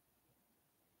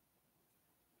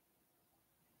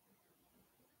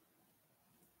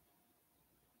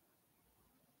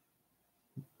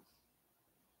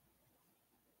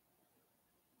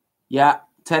 Yeah,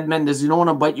 Ted Mendes, you don't want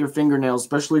to bite your fingernails,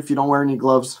 especially if you don't wear any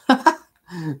gloves.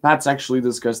 That's actually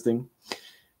disgusting.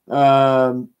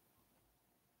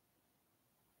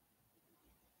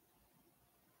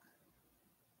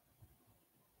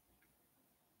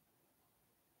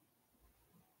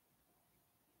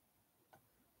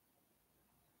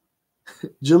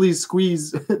 Jilly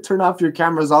Squeeze, turn off your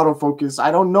camera's autofocus.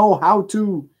 I don't know how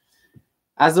to.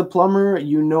 As a plumber,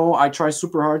 you know I try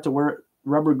super hard to wear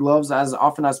rubber gloves as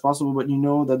often as possible, but you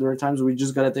know that there are times we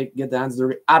just gotta get the hands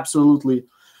dirty. Absolutely.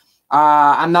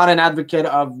 I'm not an advocate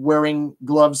of wearing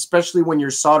gloves, especially when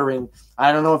you're soldering.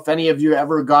 I don't know if any of you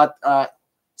ever got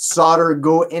solder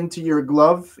go into your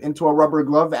glove, into a rubber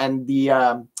glove, and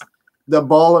the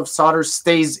ball of solder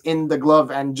stays in the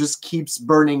glove and just keeps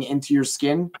burning into your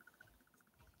skin.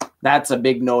 That's a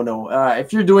big no-no.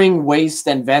 If you're doing waste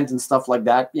and vent and stuff like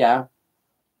that, yeah.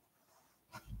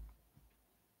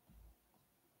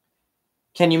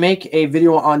 Can you make a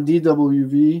video on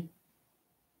DWV?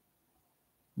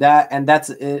 That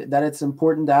it's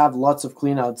important to have lots of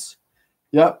cleanouts.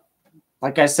 Yep.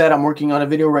 Like I said, I'm working on a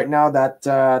video right now that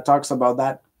talks about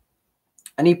that.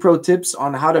 Any pro tips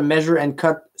on how to measure and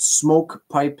cut smoke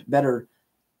pipe better?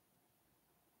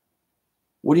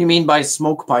 What do you mean by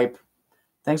smoke pipe?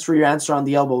 Thanks for your answer on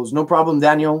the elbows. No problem,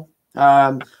 Daniel.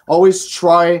 Always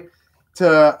try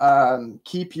to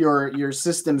keep your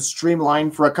system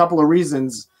streamlined for a couple of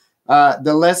reasons.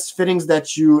 The less fittings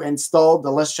that you install,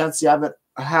 the less chance you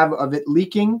have of it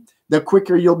leaking, the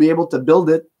quicker you'll be able to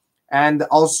build it. And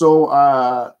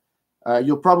also,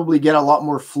 you'll probably get a lot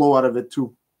more flow out of it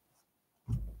too.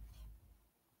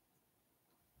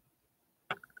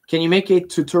 Can you make a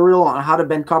tutorial on how to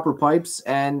bend copper pipes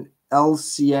and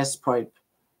LCS pipe?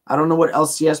 I don't know what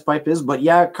LCS pipe is, but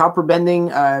yeah, copper bending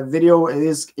video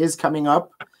is coming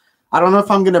up. I don't know if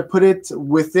I'm going to put it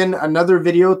within another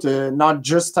video to not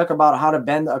just talk about how to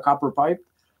bend a copper pipe,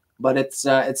 but it's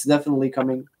definitely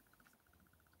coming.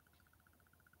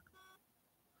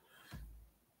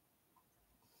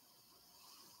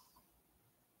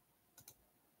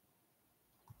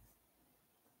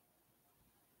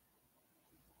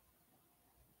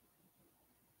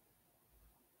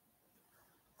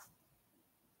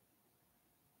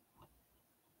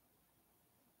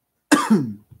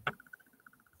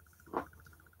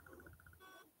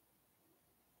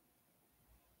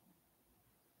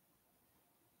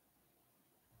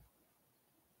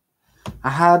 I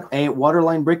had a water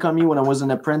line break on me when I was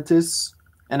an apprentice,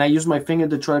 and I used my finger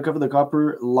to try to cover the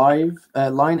copper line,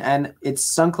 and it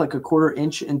sunk like a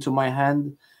quarter-inch into my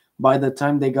hand by the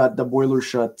time they got the boiler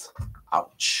shut.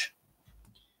 Ouch.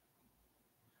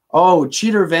 Oh,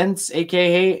 cheater vents,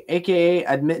 aka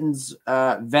admittance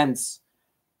vents.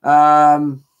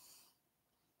 Yeah,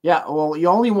 well, you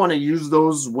only want to use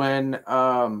those when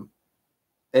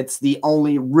it's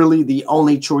really the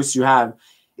only choice you have.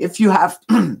 If you have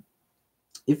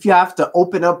if you have to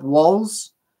open up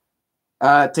walls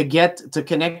to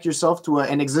connect yourself to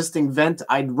an existing vent,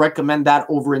 I'd recommend that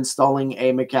over installing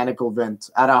a mechanical vent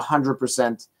at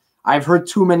 100%. I've heard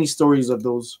too many stories of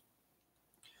those.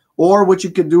 Or what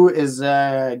you could do is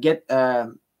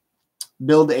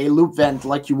build a loop vent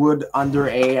like you would under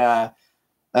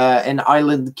an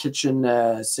island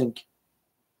kitchen sink.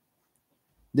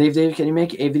 Dave, can you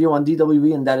make a video on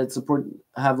DWE and that it support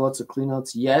have lots of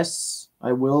cleanouts? Yes,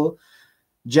 I will.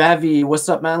 Javi, what's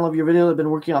up, man? Love your video. I've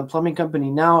been working on plumbing company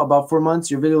now about 4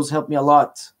 months. Your videos helped me a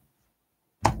lot.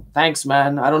 Thanks,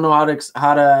 man. I don't know how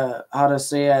to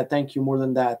say thank you more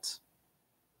than that.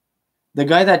 The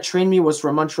guy that trained me was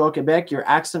from Montreal, Quebec. Your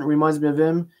accent reminds me of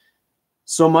him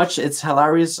so much. It's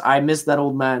hilarious. I miss that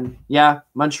old man. Yeah,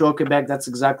 Montreal, Quebec. That's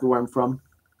exactly where I'm from.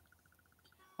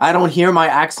 I don't hear my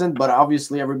accent, but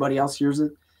obviously everybody else hears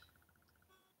it.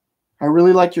 I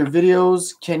really like your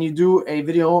videos. Can you do a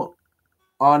video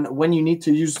on when you need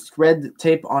to use thread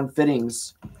tape on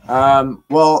fittings?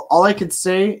 Well, all I could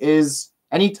say is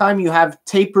anytime you have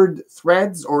tapered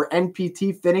threads or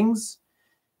NPT fittings,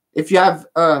 if you have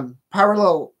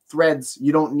parallel threads,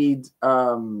 you don't need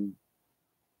Teflon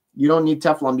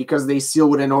because they seal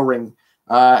with an O-ring.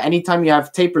 Anytime you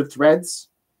have tapered threads,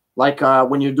 like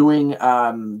when you're doing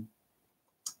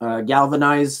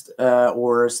galvanized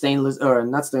or stainless, or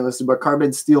not stainless, but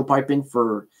carbon steel piping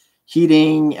for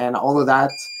heating and all of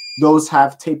that, those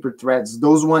have tapered threads.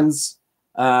 Those ones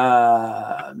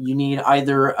you need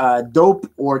either dope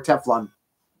or Teflon.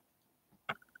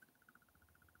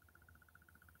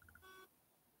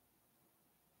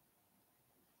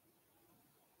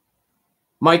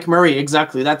 Mike Murray,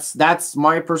 exactly. That's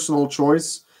my personal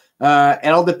choice. It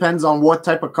all depends on what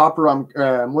type of copper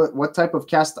what type of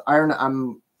cast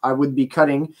iron I would be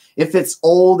cutting. If it's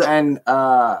old and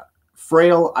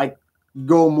frail, I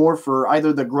go more for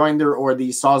either the grinder or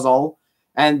the Sawzall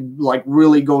and like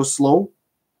really go slow.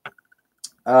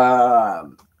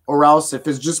 Or else if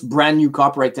it's just brand new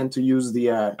copper, I tend to use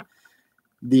the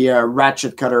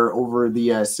ratchet cutter over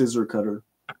the scissor cutter.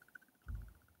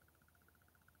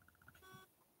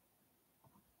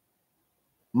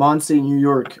 Monse, New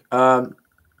York.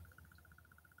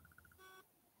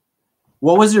 What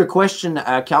was your question,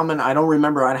 Calman? I don't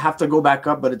remember. I'd have to go back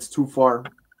up, but it's too far.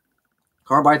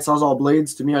 Carbide Sawzall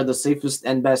blades to me are the safest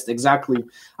and best. Exactly.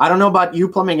 I don't know about you,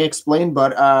 Plumbing Explained,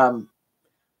 but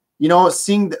you know,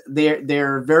 seeing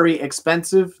they're very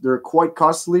expensive. They're quite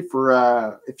costly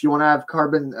for if you want to have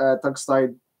carbon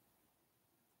tungstide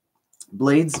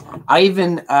blades. I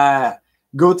even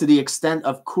go to the extent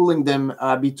of cooling them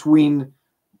between.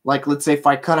 Like, let's say if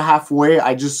I cut halfway,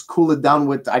 I just cool it down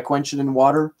I quench it in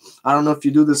water. I don't know if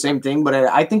you do the same thing, but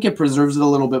I think it preserves it a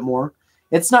little bit more.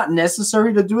 It's not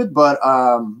necessary to do it, but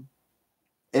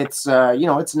it's you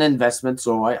know, it's an investment,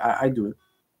 so I do it.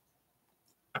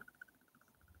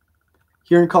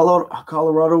 Here in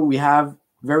Colorado, we have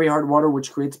very hard water,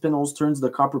 which creates pinholes, turns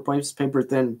the copper pipes paper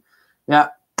thin. Yeah,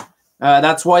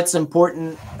 that's why it's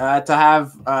important to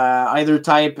have either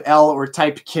type L or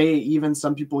type K. Even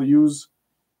some people use.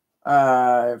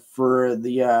 For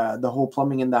the whole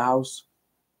plumbing in the house,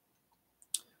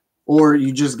 or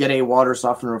you just get a water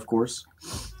softener, of course.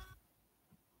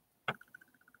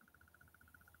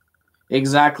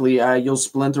 Exactly. You'll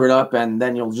splinter it up, and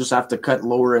then you'll just have to cut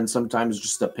lower, and sometimes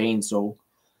just a pain. So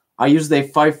I used a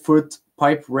 5-foot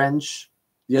pipe wrench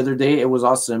the other day. It was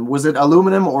awesome. Was it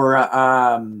aluminum or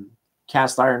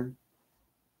cast iron?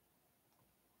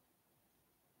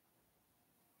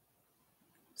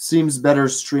 Seems better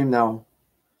stream now.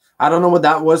 I don't know what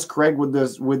that was, Craig, with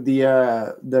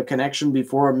the connection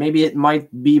before. Maybe it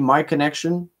might be my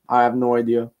connection. I have no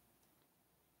idea.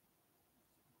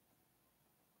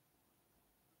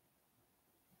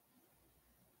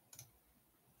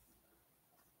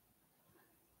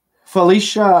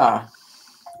 Felicia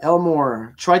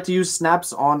Elmore tried to use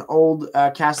snaps on old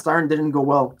cast iron, didn't go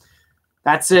well.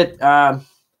 That's it.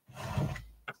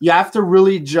 You have to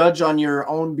really judge on your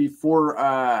own before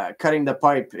cutting the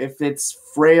pipe. If it's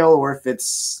frail or if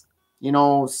it's you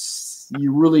know,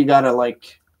 you really gotta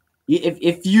like,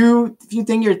 if you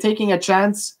think you're taking a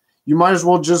chance, you might as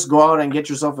well just go out and get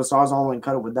yourself a Sawzall and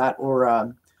cut it with that, or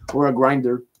a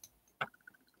grinder.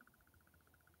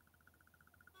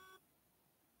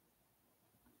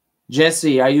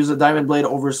 Jesse, I use a diamond blade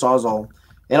over Sawzall.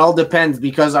 It all depends,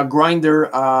 because a grinder,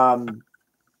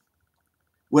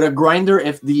 with a grinder,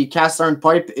 if the cast iron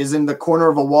pipe is in the corner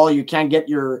of a wall, you can't get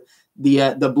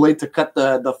the blade to cut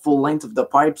the full length of the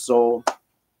pipe. So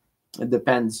it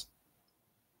depends.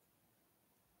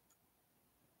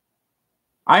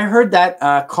 I heard that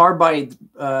carbide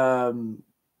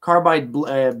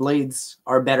blades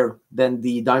are better than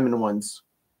the diamond ones.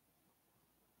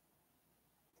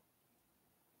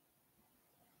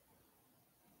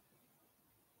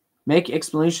 Make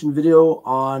explanation video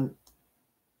on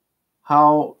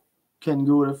how can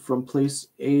go from place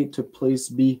A to place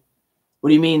B. What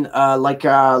do you mean?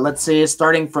 Let's say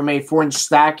starting from a 4-inch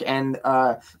stack and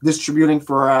distributing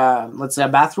for, let's say, a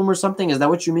bathroom or something. Is that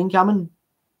what you mean, Calvin?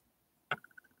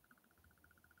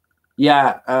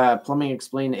 Yeah, Plumbing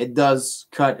Explained. It does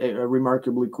cut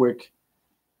remarkably quick.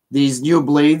 These new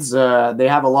blades, they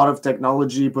have a lot of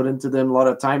technology put into them, a lot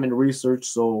of time and research.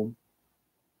 So,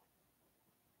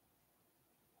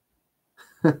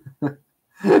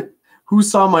 who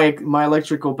saw my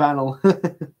electrical panel?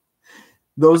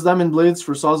 Those diamond blades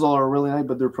for Sawzall are really nice,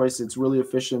 but they're pricey. It's really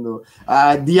efficient, though.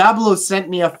 Diablo sent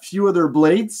me a few other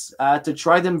blades to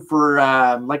try them for,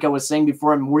 like I was saying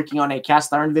before, I'm working on a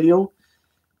cast iron video.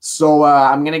 So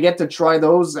I'm going to get to try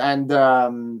those, and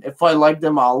if I like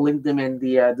them, I'll link them in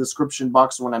the description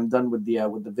box when I'm done with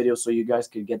the video, so you guys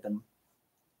could get them.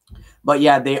 But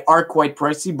yeah, they are quite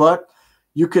pricey, but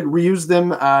you could reuse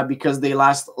them because they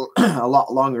last a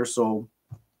lot longer. So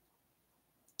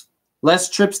less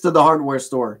trips to the hardware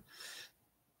store.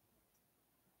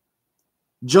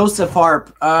 Joseph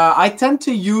Harp. I tend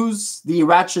to use the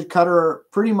ratchet cutter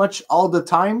pretty much all the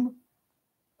time.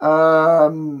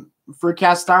 For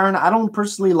cast iron, I don't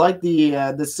personally like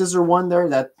the scissor one there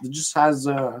that just has.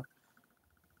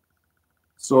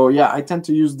 So yeah, I tend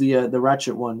to use the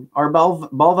ratchet one. Are ball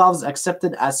valves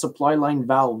accepted as supply line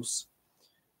valves?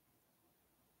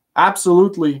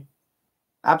 Absolutely,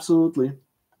 absolutely.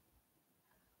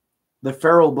 The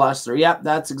ferrule blaster, yeah,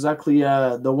 that's exactly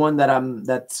the one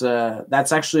that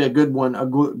that's actually a good one, a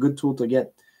good tool to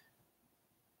get.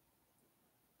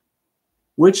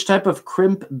 Which type of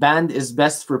crimp band is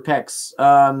best for PEX?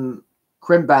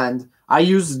 Crimp band. I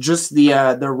use just the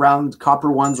round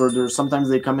copper ones, or sometimes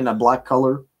they come in a black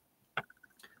color.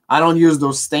 I don't use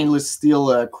those stainless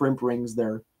steel crimp rings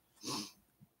there.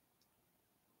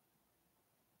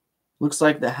 Looks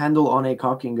like the handle on a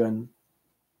caulking gun.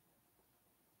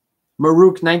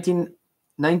 Maruk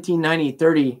 1990,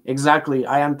 30. Exactly,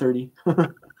 I am 30.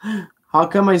 How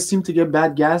come I seem to get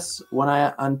bad gas when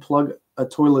I unplug a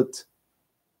toilet?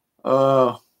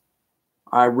 I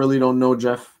really don't know,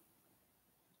 Jeff.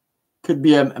 Could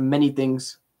be many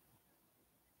things.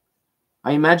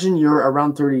 I imagine you're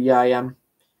around 30. Yeah, I am.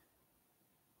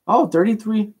 Oh,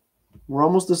 33. We're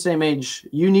almost the same age.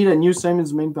 You need a new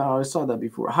Simon's main panel. I saw that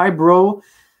before. Hi, bro.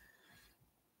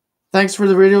 Thanks for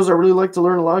the videos. I really like to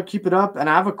learn a lot. Keep it up. And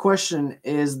I have a question.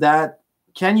 Is that,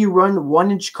 can you run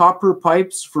 1-inch copper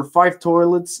pipes for 5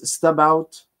 toilets stub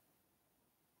out?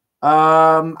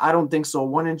 I don't think so.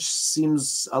 1-inch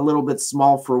seems a little bit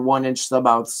small for 1-inch stub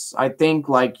outs. I think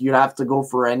like you'd have to go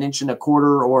for 1.25 inches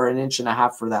or 1.5 inches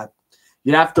for that.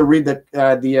 You'd have to read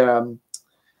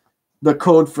the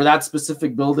code for that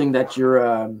specific building that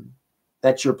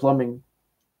you're plumbing.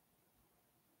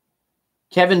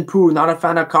 Kevin Pooh, not a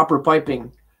fan of copper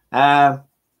piping. It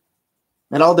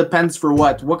all depends for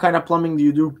what. What kind of plumbing do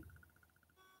you do?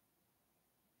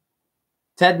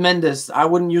 Ted Mendes, I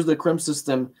wouldn't use the crimp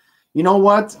system. You know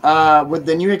what? With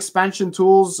the new expansion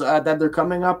tools that they're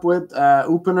coming up with,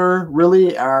 Opener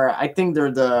really are. I think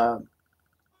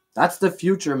that's the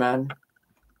future, man.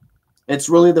 It's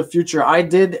really the future. I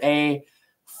did a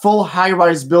full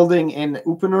high-rise building in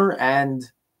Opener, and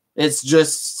it's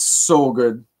just so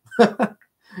good.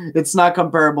 It's not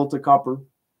comparable to copper.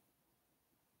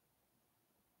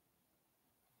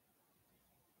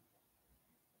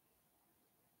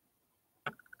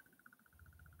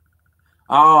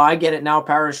 Oh, I get it now,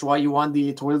 Parrish, why you want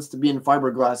the toilets to be in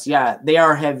fiberglass. Yeah, they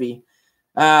are heavy.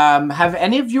 Have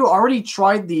any of you already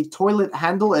tried the toilet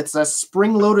handle? It's a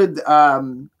spring-loaded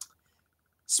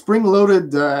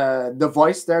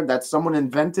device there that someone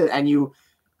invented, and you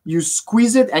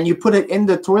squeeze it and you put it in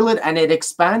the toilet and it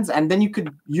expands, and then you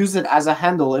could use it as a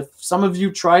handle. If some of you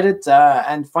tried it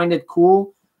and find it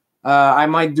cool, I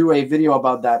might do a video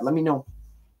about that. Let me know.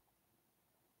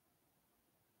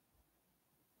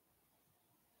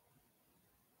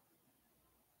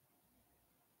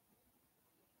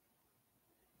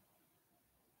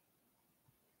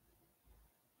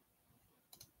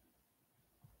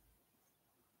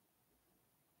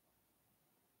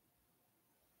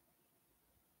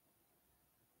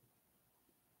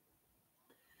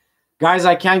 Guys,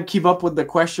 I can't keep up with the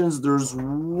questions. There's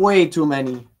way too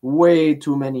many. Way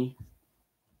too many.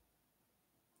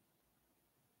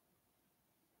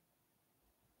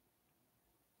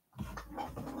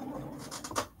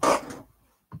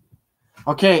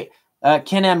 Okay,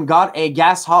 Ken M got a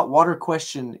gas hot water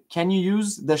question. Can you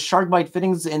use the shark bite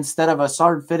fittings instead of a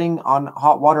soldered fitting on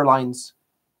hot water lines?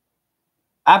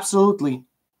 Absolutely.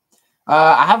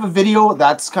 I have a video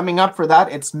that's coming up for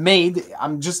that. It's made.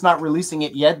 I'm just not releasing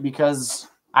it yet because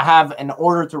I have an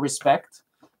order to respect.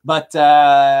 But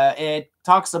it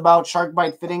talks about shark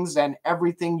bite fittings and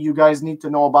everything you guys need to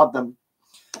know about them.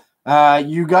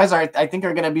 You guys I think,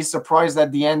 are going to be surprised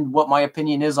at the end what my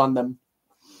opinion is on them.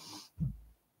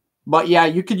 But yeah,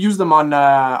 you could use them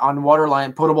on water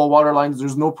line, potable water lines.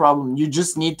 There's no problem. You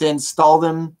just need to install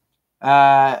them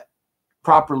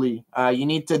properly. You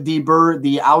need to deburr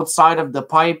the outside of the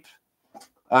pipe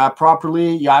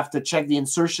properly. You have to check the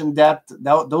insertion depth.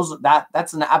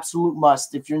 That's an absolute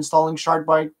must if you're installing shark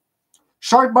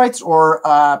bites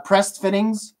or pressed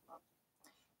fittings.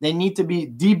 They need to be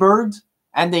deburred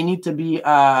and they need to be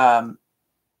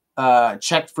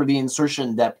checked for the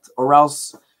insertion depth, or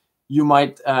else you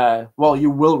might,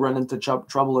 you will run into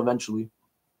trouble eventually.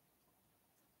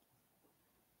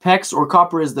 PEX or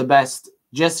copper is the best.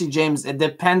 Jesse James, it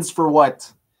depends for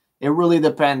what. It really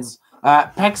depends.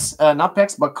 PEX, not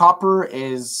PEX, but copper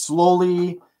is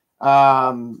slowly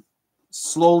going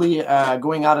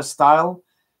out of style.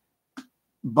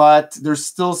 But there's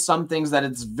still some things that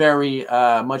it's very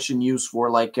much in use for,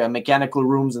 like mechanical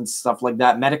rooms and stuff like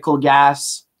that. Medical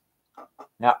gas.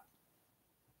 Yeah.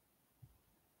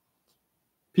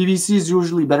 PVC is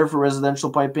usually better for residential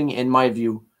piping, in my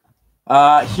view.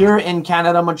 Here in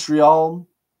Canada, Montreal,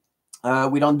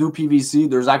 we don't do PVC.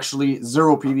 There's actually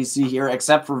zero PVC here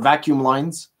except for vacuum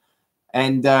lines.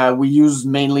 And we use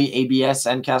mainly ABS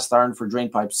and cast iron for drain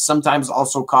pipes. Sometimes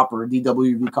also copper,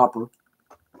 DWV copper.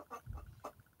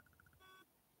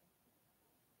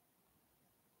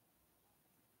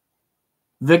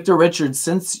 Victor Richards,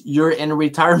 since you're in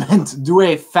retirement, do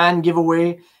a fan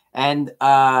giveaway and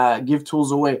give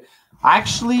tools away. I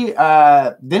actually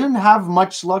didn't have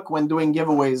much luck when doing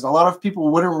giveaways. A lot of people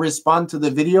wouldn't respond to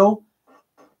the video,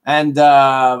 and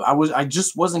I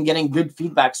just wasn't getting good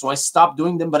feedback, so I stopped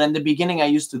doing them. But in the beginning, I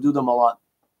used to do them a lot.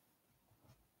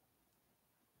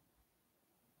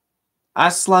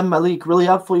 Aslam Malik, really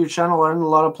helpful your channel. Learned a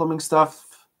lot of plumbing stuff.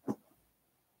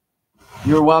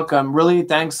 You're welcome. Really,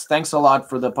 thanks a lot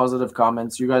for the positive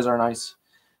comments. You guys are nice.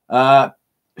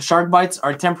 Shark bites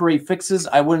are temporary fixes.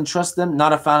 I wouldn't trust them.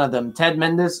 Not a fan of them. Ted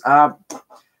Mendes,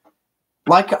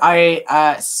 like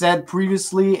I said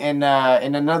previously in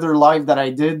another live that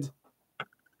I did,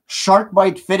 shark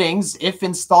bite fittings, if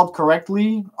installed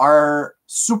correctly, are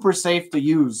super safe to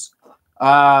use.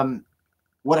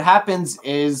 What happens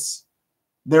is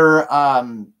they're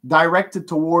directed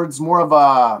towards more of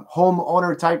a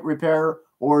homeowner type repair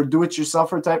or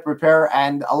do-it-yourselfer type repair,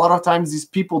 and a lot of times these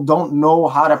people don't know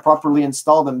how to properly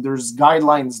install them. There's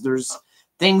guidelines, there's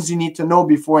things you need to know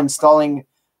before installing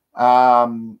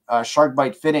a shark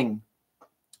bite fitting.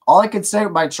 All I could say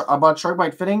about shark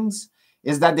bite fittings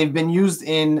is that they've been used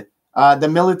in the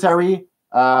military,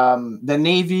 the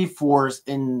Navy,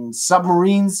 in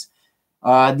submarines.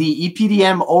 The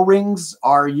EPDM O-rings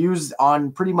are used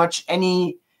on pretty much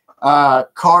any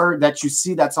car that you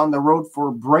see that's on the road for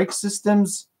brake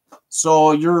systems.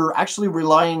 So you're actually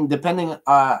relying, depending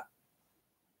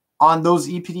on those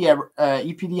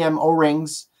EPDM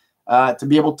O-rings to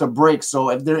be able to brake. So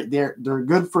if they're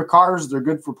good for cars, they're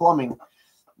good for plumbing.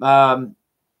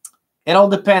 It all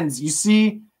depends. You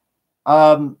see,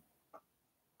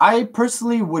 I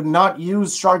personally would not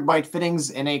use shark bite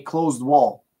fittings in a closed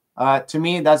wall. To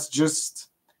me, that's just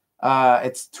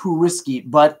it's too risky.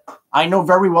 But I know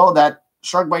very well that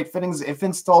shark bite fittings, if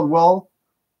installed well,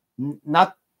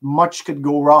 not much could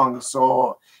go wrong.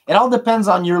 So it all depends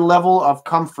on your level of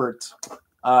comfort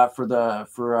for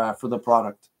the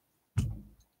product.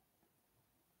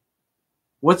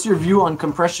 What's your view on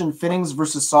compression fittings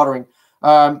versus soldering?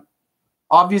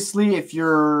 Obviously, if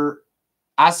you're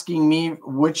asking me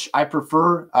which I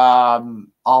prefer,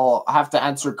 I'll have to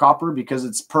answer copper because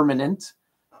it's permanent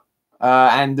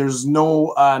and there's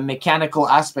no mechanical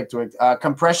aspect to it.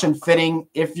 Compression fitting,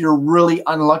 if you're really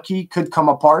unlucky, could come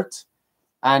apart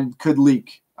and could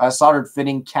leak. Soldered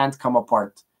fitting can't come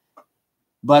apart.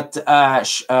 But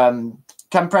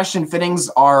compression fittings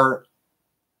are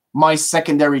my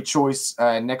secondary choice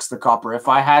next to copper. If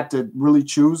I had to really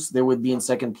choose, they would be in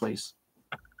second place.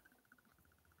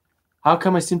 How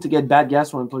come I seem to get bad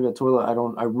gas when I plug a toilet?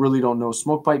 I really don't know.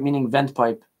 Smoke pipe meaning vent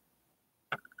pipe.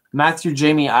 Matthew,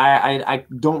 Jamie, I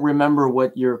don't remember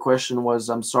what your question was.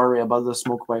 I'm sorry about the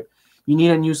smoke pipe. You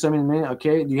need a new 7-minute.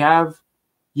 Okay. Do you have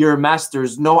your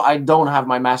masters? No, I don't have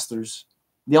my masters.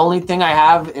 The only thing I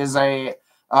have is a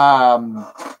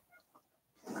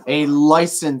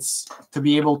license to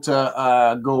be able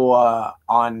to go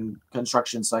on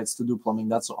construction sites to do plumbing.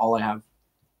 That's all I have.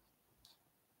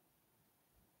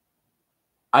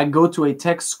 I go to a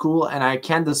tech school and I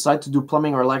can't decide to do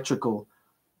plumbing or electrical.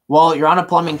 Well, you're on a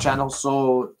plumbing channel,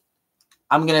 so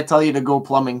I'm going to tell you to go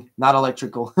plumbing, not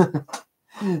electrical.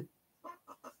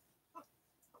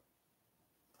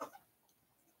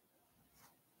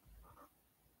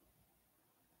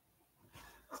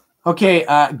 Okay,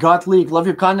 GOT2LEARN, love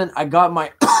your content. I got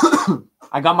my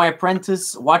I got my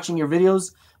apprentice watching your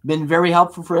videos. Been very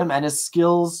helpful for him, and his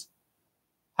skills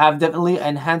have definitely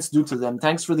enhanced due to them.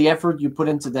 Thanks for the effort you put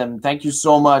into them. Thank you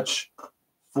so much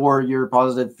for your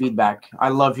positive feedback. I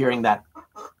love hearing that.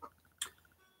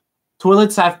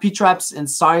 Toilets have P-traps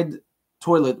inside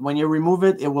toilet. When you remove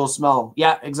it, it will smell.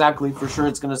 Yeah, exactly. For sure,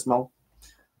 it's going to smell.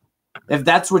 If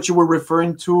that's what you were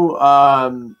referring to,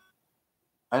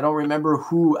 I don't remember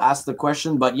who asked the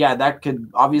question, but yeah, that could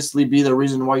obviously be the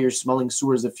reason why you're smelling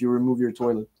sewers if you remove your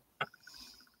toilet.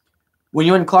 When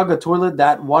you unclog a toilet,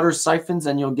 that water siphons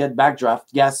and you'll get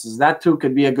backdraft gases. That too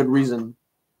could be a good reason.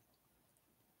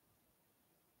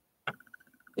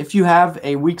 If you have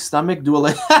a weak stomach, do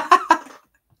a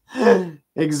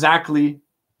Exactly.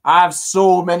 I have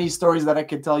so many stories that I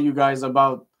could tell you guys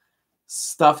about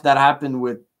stuff that happened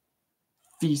with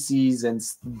feces and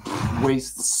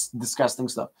waste, disgusting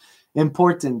stuff.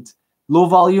 Important. Low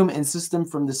volume and system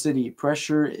from the city.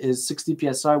 Pressure is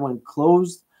 60 psi when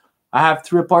closed. I have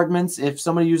 3 apartments. If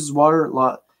somebody uses water,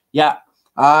 yeah,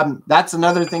 that's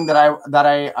another thing that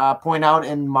I point out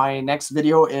in my next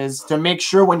video is to make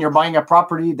sure when you're buying a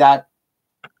property that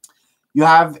you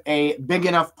have a big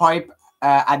enough pipe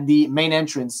at the main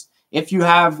entrance. If you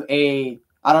have a,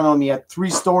 I don't know, a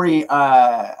 3-story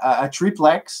a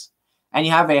triplex, and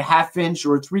you have a 1/2 inch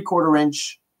or 3/4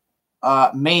 inch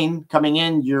main coming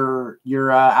in,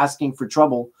 you're asking for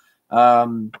trouble.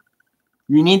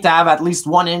 You need to have at least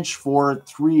 1 inch for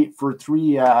three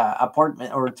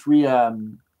apartment or 3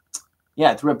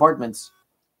 3 apartments.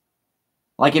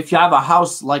 Like if you have a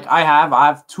house like I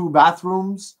have 2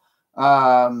 bathrooms,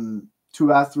 2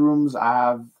 bathrooms. I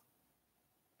have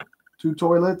 2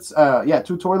 toilets.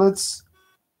 2 toilets,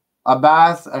 a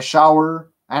bath, a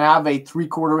shower, and I have a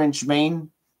 3/4 inch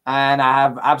main, and I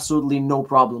have absolutely no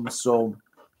problems. So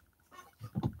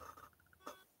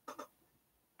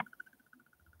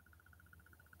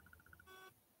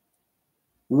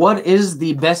what is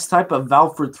the best type of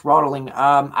valve for throttling?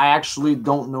 I actually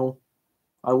don't know.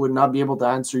 I would not be able to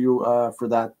answer you for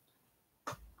that.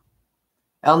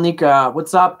 Elnika,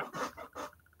 what's up?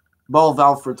 Ball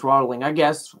valve for throttling, I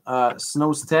guess.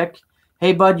 Snow's Tech.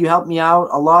 Hey, bud, you helped me out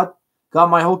a lot. Got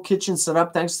my whole kitchen set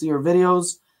up thanks to your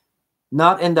videos.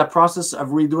 Not in the process of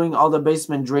redoing all the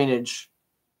basement drainage.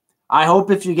 I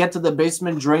hope if you get to the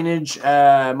basement drainage,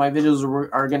 my videos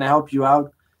are going to help you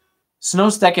out.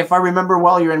 Snowstack, if I remember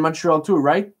well, you're in Montreal too,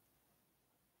 right?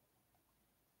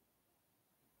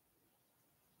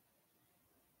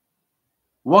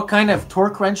 What kind of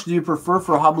torque wrench do you prefer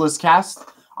for hubless cast?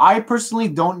 I personally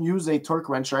don't use a torque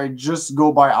wrench. I just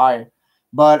go by eye.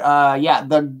 But yeah,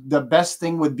 the best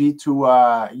thing would be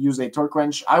to use a torque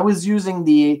wrench. I was using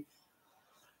the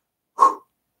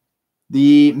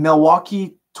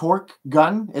Milwaukee torque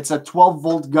gun. It's a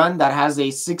 12-volt gun that has a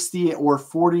 60 or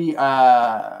 40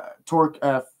 torque,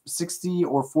 60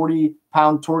 or 40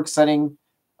 pound torque setting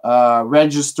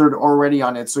registered already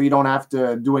on it, so you don't have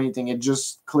to do anything. It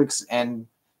just clicks and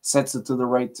sets it to the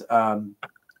right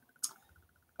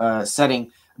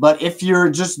setting. But if you're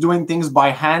just doing things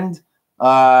by hand,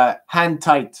 hand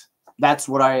tight. That's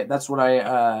what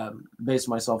I base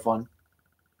myself on.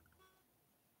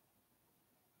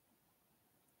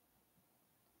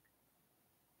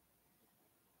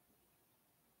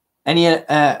 Any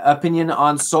opinion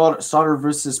on solder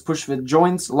versus push fit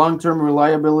joints, long-term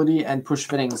reliability, and push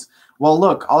fittings? Well,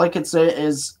 look, all I can say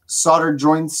is solder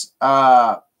joints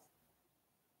have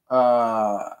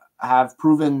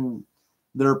proven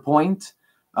their point.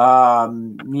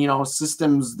 You know,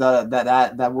 systems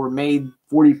that were made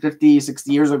 40, 50,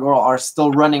 60 years ago are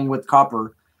still running with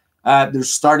copper. They're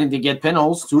starting to get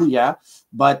pinholes too, yeah,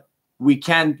 but we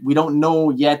don't know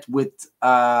yet with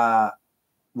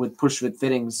push fit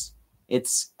fittings.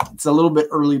 It's a little bit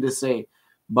early to say,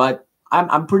 but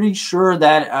I'm pretty sure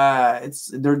that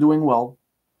they're doing well.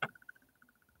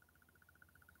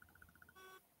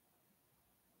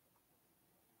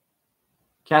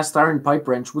 Cast iron pipe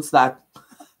wrench. What's that?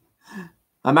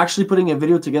 I'm actually putting a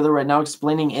video together right now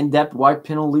explaining in depth why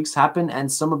pinhole leaks happen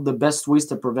and some of the best ways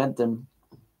to prevent them.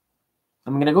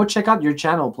 I'm gonna go check out your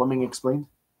channel, Plumbing Explained.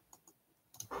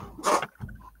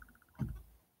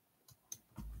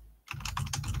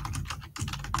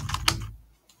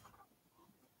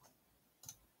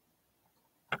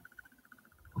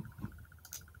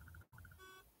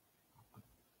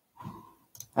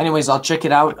 Anyways, I'll check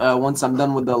it out once I'm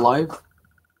done with the live.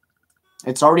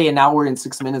 It's already an hour and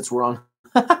 6 minutes we're on.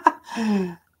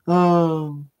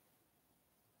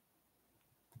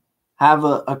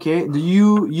 Okay. Do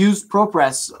you use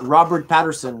ProPress? Robert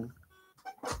Patterson.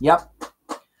 Yep.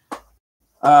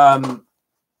 I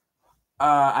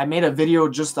made a video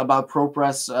just about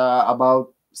ProPress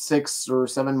about 6 or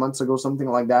 7 months ago, something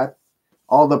like that.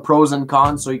 All the pros and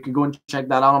cons, so you can go and check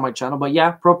that out on my channel. But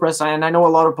yeah, ProPress, and I know a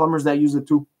lot of plumbers that use it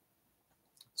too.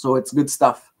 So it's good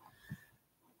stuff.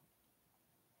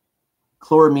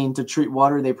 Chloramine to treat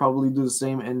water, they probably do the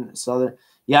same in southern.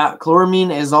 Yeah,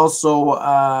 chloramine is also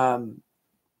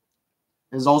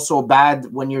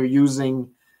bad when you're using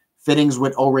fittings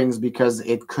with O-rings because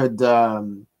it could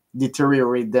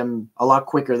deteriorate them a lot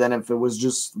quicker than if it was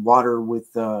just water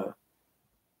with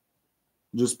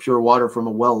just pure water from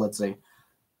a well, let's say.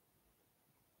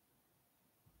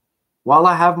 While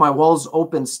I have my walls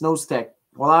open, Snowstack,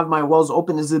 while I have my walls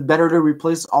open, is it better to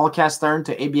replace all cast iron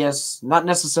to ABS? Not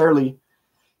necessarily.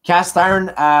 Cast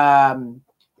iron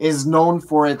is known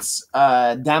for its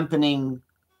dampening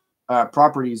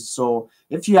properties. So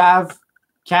if you have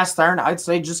cast iron, I'd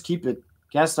say just keep it.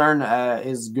 Cast iron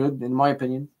is good, in my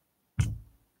opinion.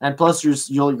 And plus,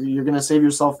 you're going to save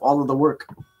yourself all of the work.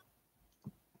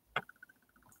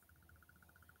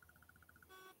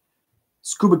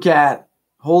 Scuba Cat.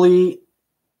 Holy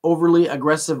overly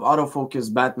aggressive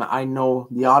autofocus, Batman. I know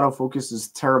the autofocus is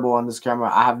terrible on this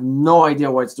camera. I have no idea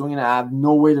why it's doing it. I have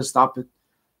no way to stop it.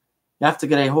 You have to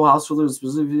get a whole house full of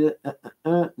specific.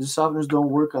 The softeners don't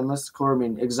work unless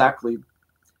chloramine. Exactly.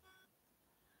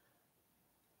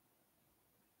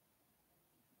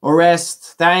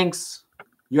 Orest, thanks.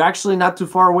 You're actually not too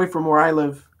far away from where I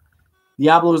live.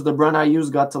 Diablo is the brand I use.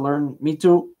 Got to learn. Me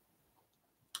too.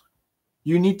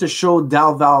 You need to show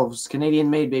Dal valves. Canadian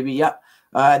made, baby. Yep.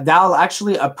 Dal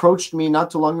actually approached me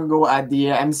not too long ago at the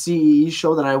MCEE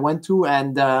show that I went to,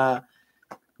 and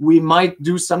we might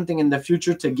do something in the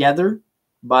future together,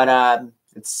 but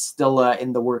it's still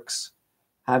in the works.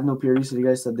 I have no peer. So you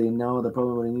guys said they know the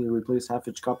problem when I need to replace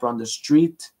half-inch copper on the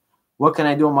street. What can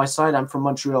I do on my side? I'm from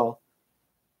Montreal.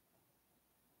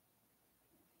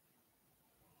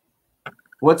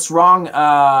 What's wrong,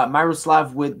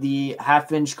 Miroslav, with the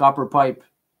half-inch copper pipe?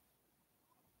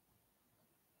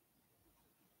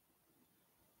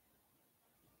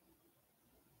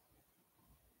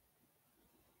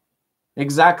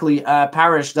 Exactly,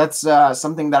 Parish. That's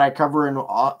something that I cover in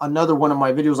another one of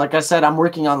my videos. Like I said, I'm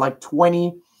working on like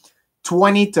 20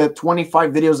 to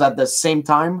 25 videos at the same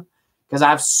time because I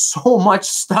have so much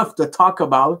stuff to talk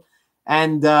about.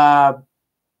 And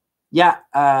yeah,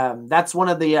 that's one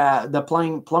of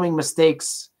the plumbing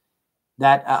mistakes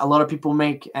that a lot of people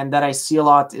make and that I see a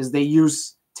lot is they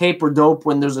use tape or dope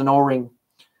when there's an O-ring.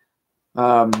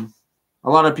 A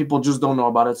lot of people just don't know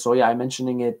about it. So yeah, I'm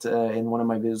mentioning it in one of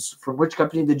my videos. From which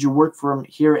company did you work from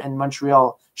here in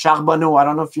Montreal? Charbonneau. I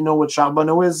don't know if you know what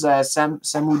Charbonneau is.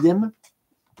 Samoudim.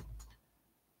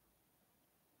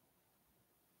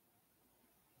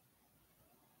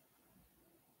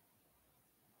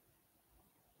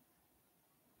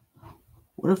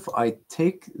 What if I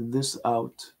take this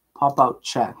out, pop out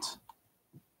chat?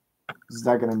 Is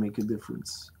that going to make a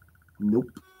difference? Nope.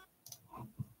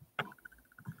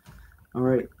 All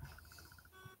right.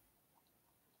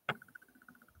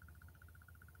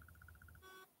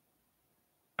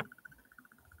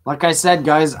 Like I said,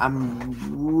 guys,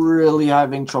 I'm really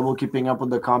having trouble keeping up with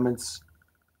the comments.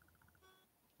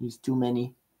 There's too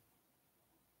many.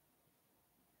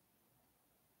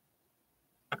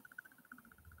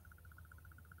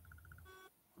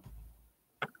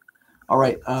 All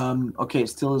right. Okay,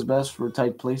 still is best for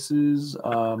tight places.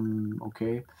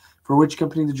 Okay. For which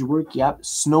company did you work? Yep.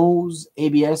 Snows,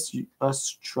 ABS,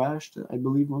 us trashed, I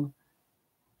believe one.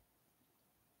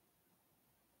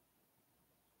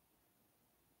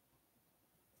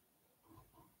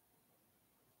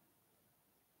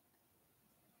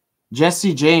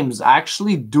 Jesse James, I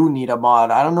actually do need a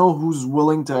mod. I don't know who's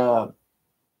willing to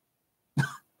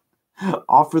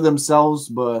offer themselves,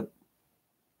 but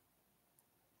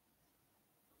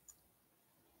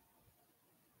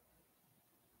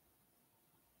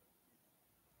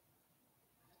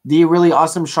the really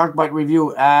awesome shark bite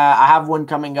review. I have one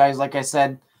coming, guys. Like I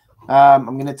said,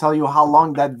 I'm going to tell you how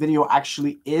long that video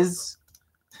actually is.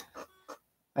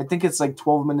 I think it's like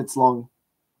 12 minutes long.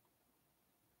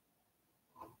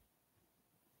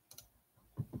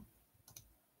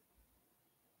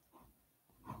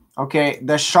 Okay,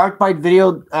 the shark bite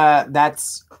video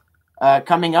that's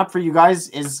coming up for you guys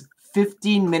is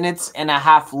 15 minutes and a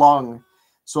half long.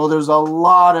 So there's a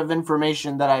lot of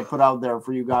information that I put out there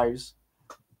for you guys.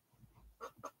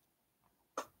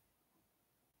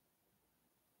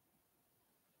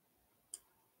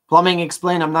 Plumbing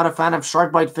explained, I'm not a fan of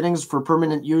shark bite fittings for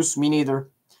permanent use. Me neither.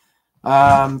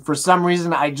 For some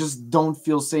reason, I just don't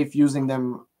feel safe using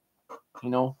them, you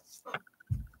know.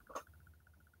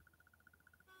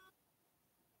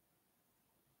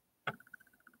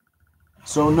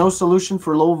 So no solution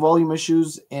for low volume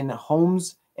issues in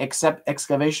homes except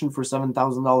excavation for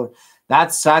 $7,000.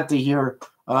 That's sad to hear.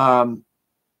 But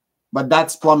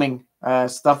that's plumbing.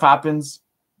 Stuff happens.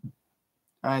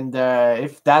 And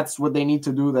if that's what they need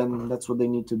to do, then that's what they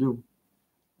need to do.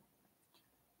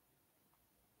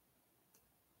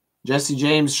 Jesse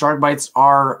James, shark bites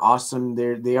are awesome.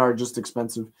 They are just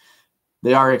expensive.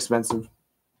 They are expensive.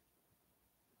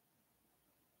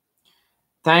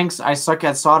 Thanks. I suck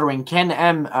at soldering. Ken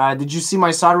M, did you see my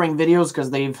soldering videos?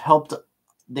 Because they've helped.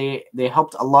 They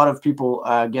helped a lot of people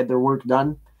get their work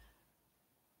done.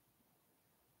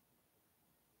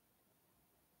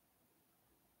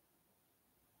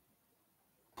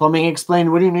 Plumbing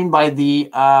explained. What do you mean by the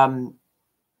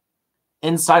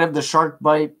inside of the shark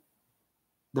bite?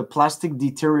 The plastic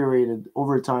deteriorated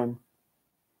over time.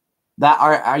 That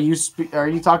are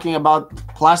you talking about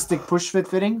plastic push fit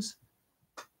fittings?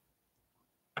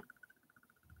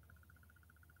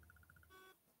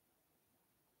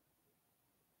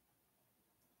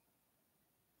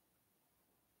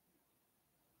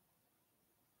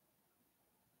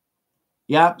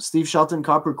 Yeah, Steve Shelton,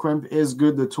 copper crimp is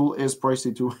good. The tool is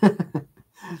pricey too.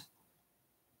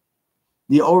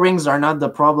 The O-rings are not the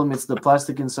problem. It's the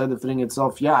plastic inside the fitting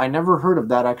itself. Yeah, I never heard of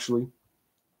that actually.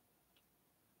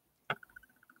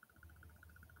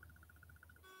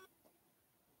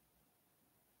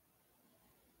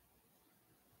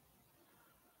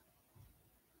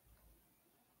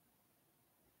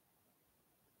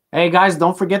 Hey guys,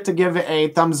 don't forget to give a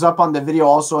thumbs up on the video.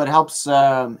 Also, it helps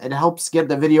get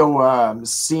the video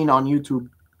seen on YouTube.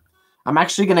 I'm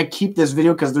actually gonna keep this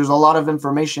video because there's a lot of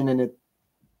information in it.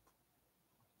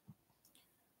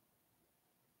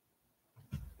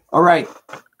 All right.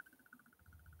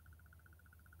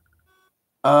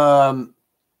 Adam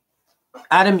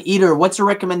Eater, what's a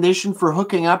recommendation for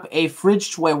hooking up a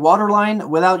fridge to a water line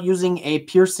without using a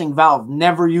piercing valve?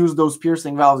 Never use those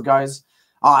piercing valves, guys.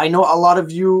 I know a lot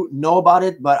of you know about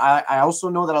it, but I also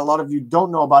know that a lot of you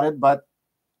don't know about it. But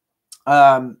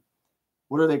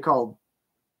what are they called?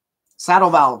 Saddle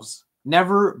valves.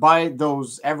 Never buy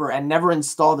those ever, and never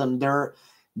install them.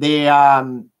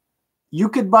 You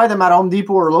could buy them at Home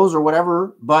Depot or Lowe's or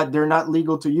whatever, but they're not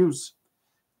legal to use.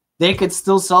 They could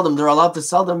still sell them. They're allowed to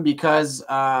sell them because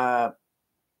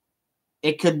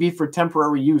it could be for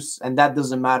temporary use, and that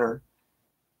doesn't matter.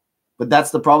 But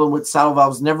that's the problem with saddle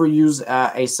valves. Never use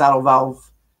a saddle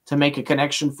valve to make a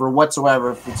connection for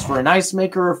whatsoever. If it's for an ice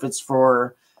maker, if it's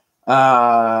for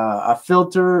a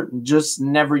filter, just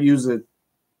never use it,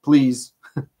 please.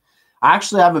 I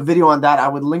actually have a video on that. I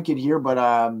would link it here, but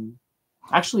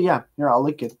actually, yeah, here, I'll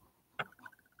link it.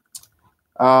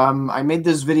 I made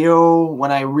this video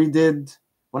when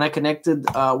I connected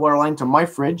water line to my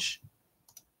fridge.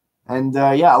 And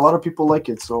yeah, a lot of people like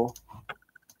it. So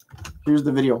here's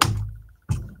the video.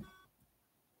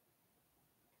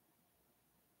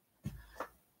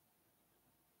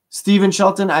 Steven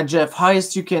Shelton at Jeff,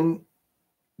 highest you can,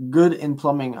 good in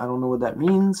plumbing. I don't know what that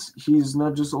means. He's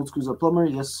not just old school, a plumber.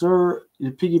 Yes, sir.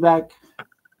 You piggyback.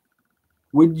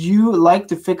 Would you like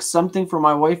to fix something for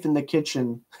my wife in the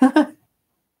kitchen?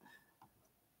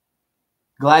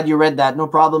 Glad you read that. No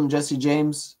problem, Jesse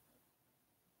James.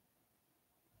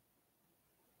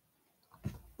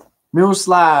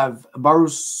 Miroslav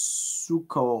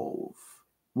Barusukov.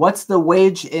 What's the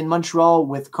wage in Montreal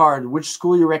with card? Which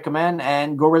school you recommend,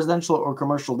 and go residential or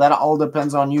commercial? That all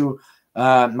depends on you,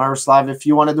 Miroslav. If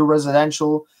you want to do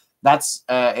residential, that's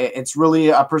it's really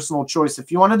a personal choice.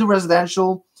 If you want to do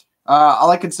residential, all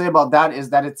I can say about that is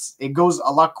that it goes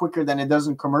a lot quicker than it does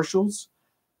in commercials,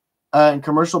 in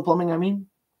commercial plumbing, I mean.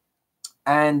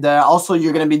 And also,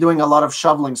 you're going to be doing a lot of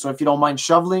shoveling. So if you don't mind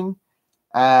shoveling,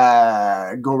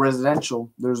 go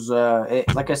residential. There's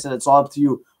like I said, it's all up to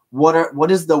you.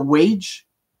 What is the wage?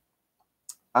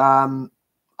 I'd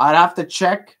have to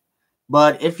check,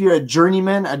 but if you're a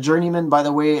journeyman, by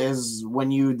the way, is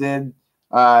when you did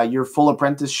your full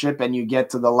apprenticeship and you get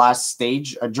to the last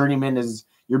stage. A journeyman is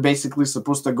you're basically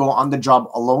supposed to go on the job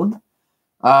alone.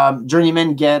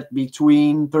 Journeymen get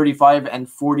between $35 and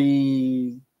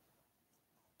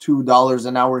 $42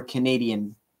 an hour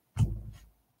Canadian.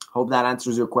 Hope that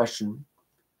answers your question.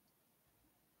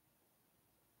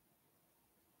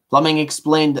 Plumbing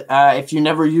explained. If you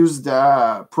never used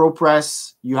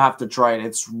ProPress, you have to try it.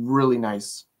 It's really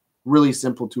nice. Really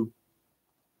simple too.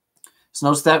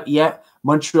 Snow Step, yeah.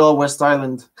 Montreal, West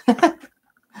Island.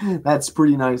 That's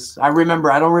pretty nice. I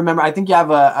remember. I don't remember. I think you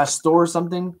have a store or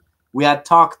something. We had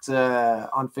talked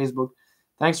on Facebook.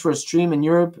 Thanks for a stream in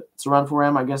Europe. It's around 4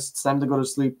 a.m. I guess it's time to go to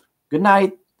sleep. Good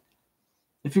night.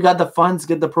 If you got the funds,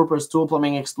 get the ProPress tool.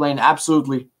 Plumbing explained.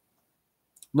 Absolutely.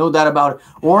 No doubt about it.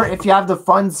 Or if you have the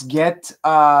funds, get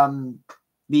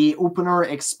the opener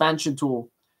expansion tool.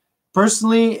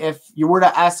 Personally, if you were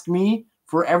to ask me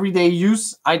for everyday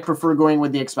use, I'd prefer going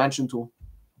with the expansion tool,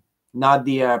 not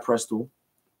the press tool.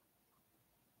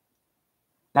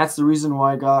 That's the reason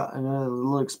why I got a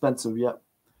little expensive. Yep.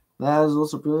 That is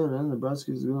also brilliant. And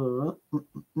Nebraska's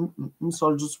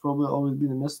solid just probably always be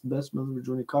the best method for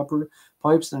joining copper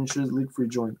pipes and ensures leak-free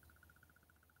joint.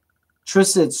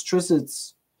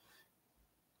 Trissets.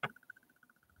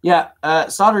 Yeah,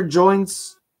 solder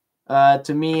joints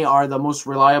to me are the most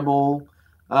reliable.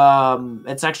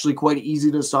 It's actually quite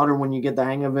easy to solder when you get the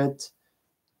hang of it,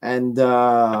 and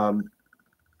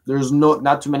there's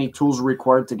not too many tools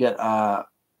required to get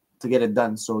it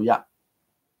done. So yeah.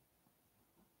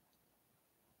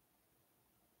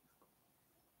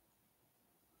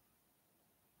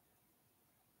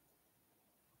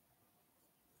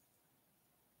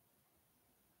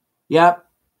 Yeah,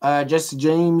 Jesse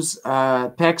James,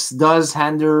 PEX does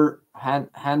handle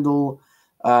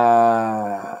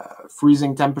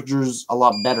freezing temperatures a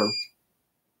lot better.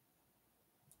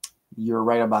 You're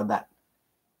right about that.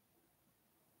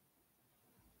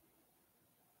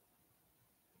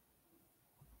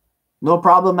 No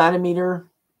problem, Animeter.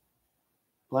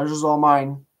 Pleasure's all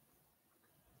mine.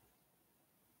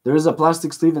 There is a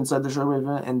plastic sleeve inside the shortwave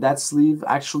vent, and that sleeve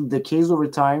actually decays over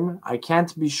time. I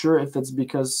can't be sure if it's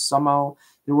because somehow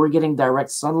they were getting direct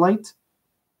sunlight.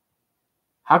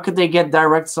 How could they get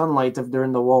direct sunlight if they're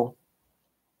in the wall?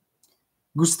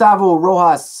 Gustavo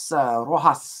Rojas.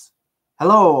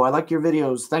 Hello, I like your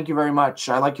videos. Thank you very much.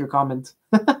 I like your comment.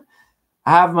 I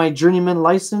have my journeyman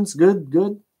license.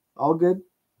 Good. All good.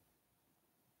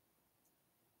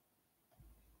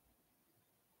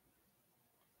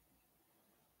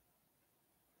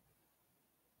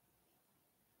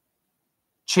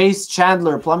 Chase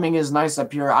Chandler, plumbing is nice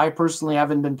up here. I personally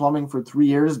haven't been plumbing for 3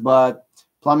 years, but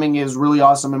plumbing is really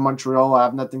awesome in Montreal. I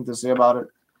have nothing to say about it.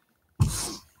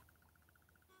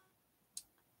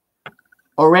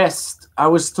 Orest, I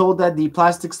was told that the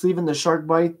plastic sleeve in the shark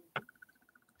bite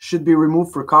should be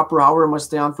removed for copper. However, it must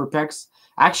stay on for PEX.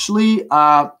 Actually,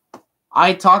 I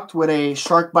talked with a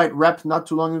shark bite rep not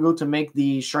too long ago to make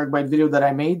the shark bite video that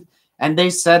I made, and they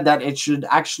said that it should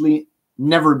actually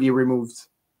never be removed.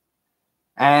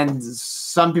 And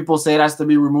some people say it has to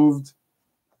be removed.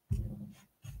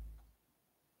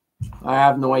 I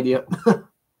have no idea.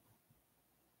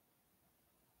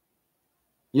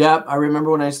 Yeah, I remember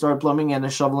when I started plumbing and a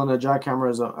shovel and a jackhammer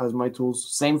as my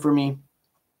tools. Same for me.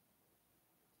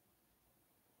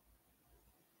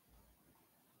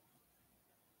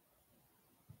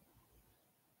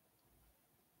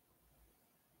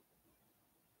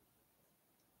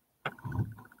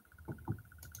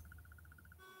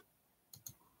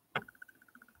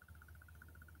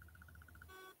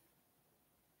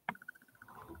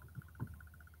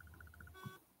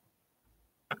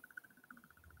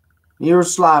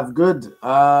 Miroslav, good.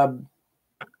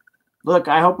 Look,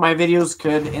 I hope my videos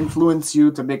could influence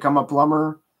you to become a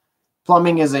plumber.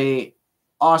 Plumbing is a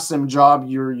awesome job.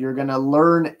 You're gonna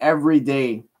learn every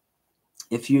day.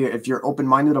 If you're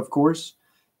open-minded, of course,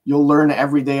 you'll learn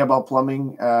every day about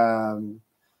plumbing.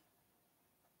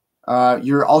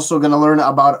 You're also gonna learn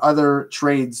about other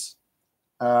trades,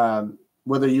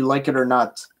 whether you like it or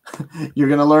not. You're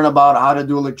going to learn about how to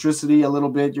do electricity a little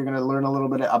bit. You're going to learn a little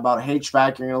bit about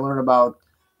HVAC. You're going to learn about,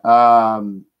 I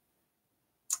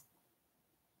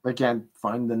can't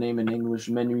find the name in English,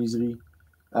 menuiserie,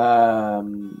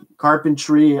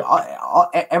 carpentry,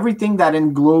 everything that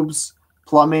englobes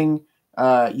plumbing,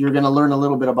 you're going to learn a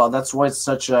little bit about. That's why it's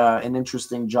such an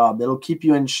interesting job. It'll keep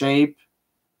you in shape.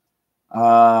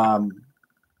 And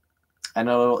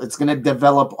it's going to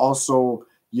develop also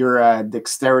your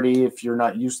dexterity if you're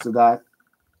not used to that.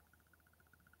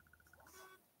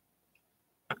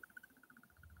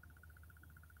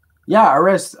 Yeah,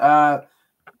 Arrest.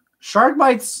 Shark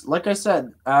bites, like I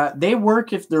said, they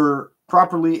work if they're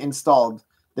properly installed.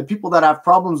 The people that have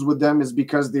problems with them is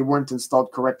because they weren't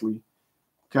installed correctly.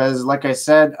 Because, like I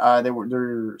said,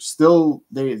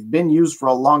 they've been used for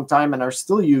a long time and are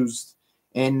still used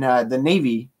in the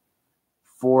Navy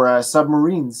for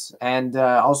submarines, and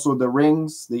also the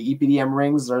rings, the EPDM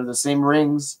rings, are the same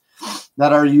rings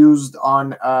that are used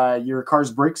on your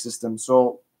car's brake system.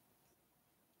 So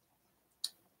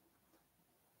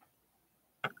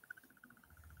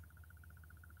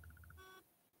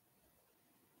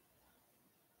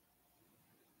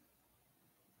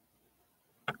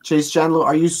Chase Chandler,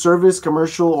 are you service,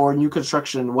 commercial, or new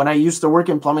construction? When I used to work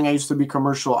in plumbing, I used to be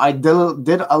commercial. I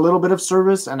did a little bit of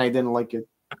service, and I didn't like it.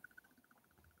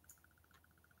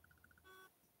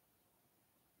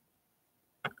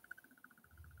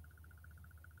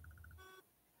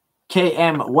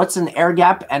 KM, what's an air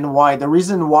gap and why? The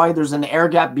reason why there's an air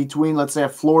gap between, let's say, a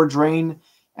floor drain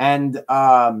and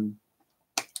I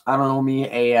don't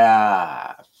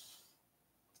know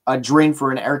a drain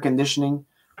for an air conditioning,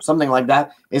 something like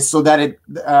that, is so that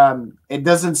it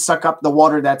doesn't suck up the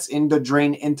water that's in the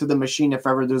drain into the machine if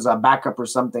ever there's a backup or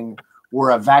something, or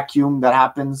a vacuum that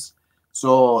happens.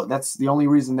 So that's the only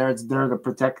reason there. It's there to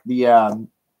protect the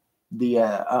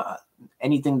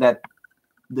anything that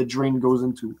the drain goes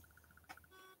into.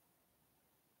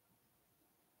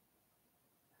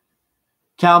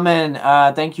 Calman,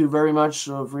 thank you very much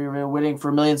for waiting for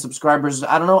 1 million subscribers.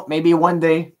 I don't know, maybe one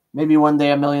day 1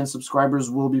 million subscribers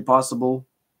will be possible.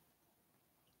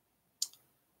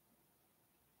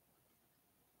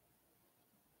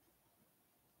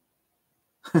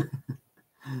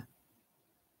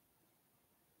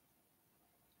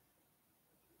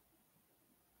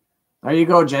 There you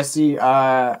go, Jesse.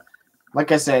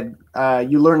 Like I said,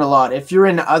 you learn a lot. If you're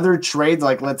in other trades,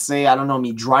 like let's say, I don't know,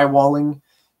 drywalling,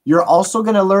 you're also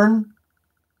going to learn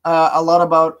a lot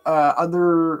about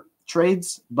other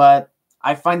trades. But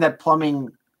I find that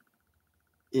plumbing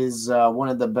is one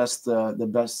of the best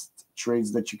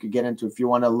trades that you could get into if you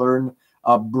want to learn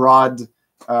a broad,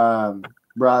 a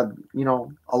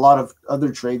lot of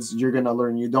other trades you're going to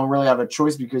learn. You don't really have a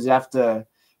choice because you have to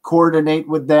coordinate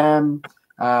with them.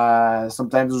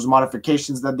 Sometimes there's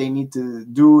modifications that they need to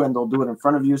do, and they'll do it in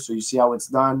front of you, so you see how it's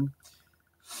done.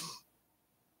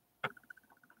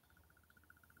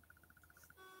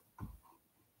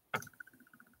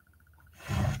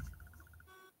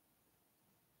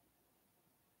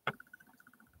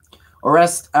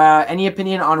 Orest, any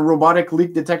opinion on robotic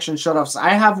leak detection shutoffs?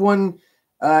 I have one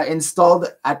installed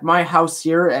at my house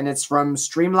here, and it's from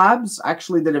Streamlabs. I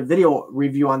actually did a video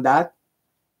review on that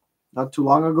not too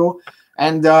long ago,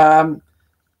 and I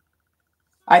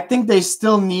think they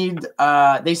still need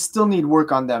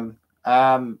work on them.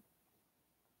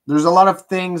 There's a lot of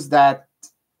things that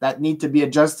need to be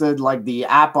adjusted, like the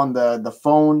app on the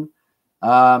phone,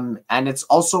 and it's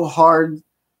also hard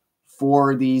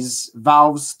for these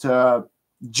valves to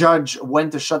judge when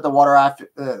to shut the water off.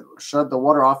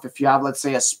 If you have, let's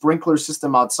say, a sprinkler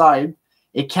system outside,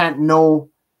 it can't know,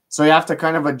 so you have to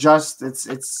kind of adjust.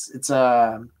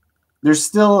 They're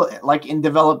still like in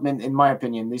development, in my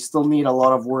opinion. They still need a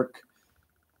lot of work.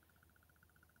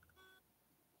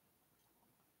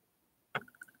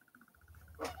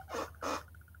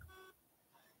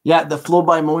 Yeah, the Flow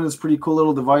by Moan is a pretty cool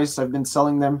little device. I've been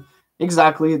selling them.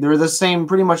 Exactly. They're the same,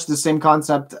 pretty much the same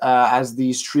concept as the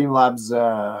Streamlabs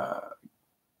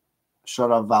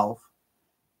shut-off valve.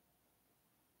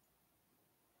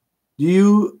 Do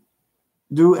you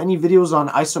do any videos on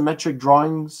isometric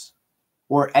drawings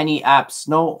or any apps?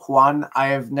 No, Juan, I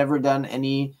have never done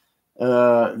any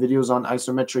videos on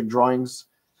isometric drawings.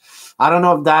 I don't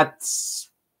know if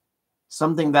that's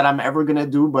something that I'm ever going to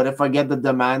do, but if I get the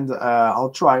demand,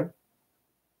 I'll try.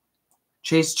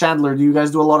 Chase Chandler, do you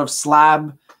guys do a lot of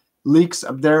slab leaks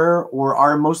up there, or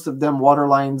are most of them water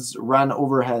lines run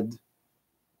overhead?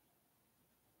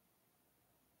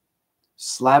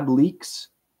 Slab leaks?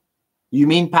 You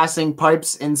mean passing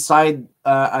pipes inside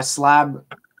a slab?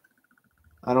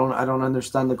 I don't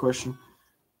understand the question.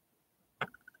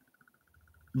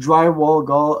 Drywall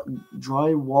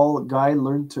guy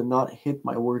learned to not hit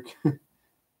my work.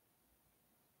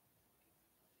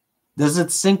 Does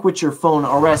it sync with your phone?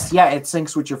 Orest, yeah, it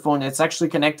syncs with your phone. It's actually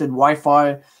connected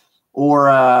Wi-Fi or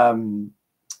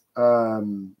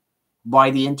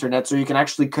by the internet, so you can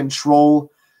actually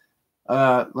control.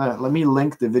 Let me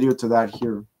link the video to that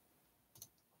here.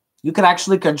 You can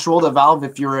actually control the valve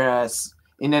if you're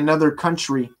in another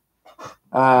country.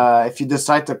 If you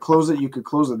decide to close it, you could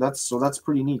close it. That's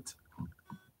pretty neat.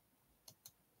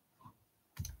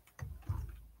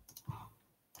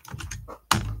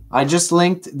 I just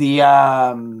linked the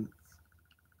automatic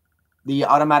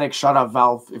shut-off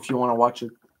valve if you want to watch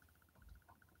it.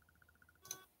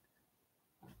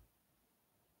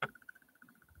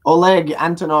 Oleg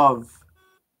Antonov.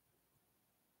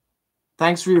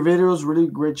 Thanks for your videos. Really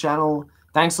great channel.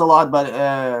 Thanks a lot,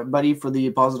 buddy, for the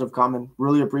positive comment.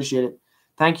 Really appreciate it.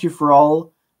 Thank you for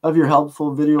all of your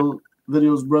helpful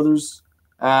videos, brothers.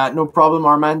 No problem,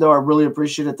 Armando. I really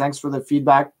appreciate it. Thanks for the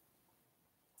feedback.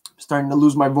 I'm starting to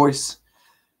lose my voice.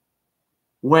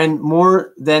 When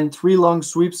more than 3 long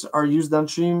sweeps are used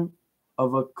downstream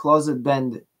of a closet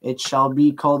bend, it shall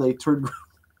be called a third group.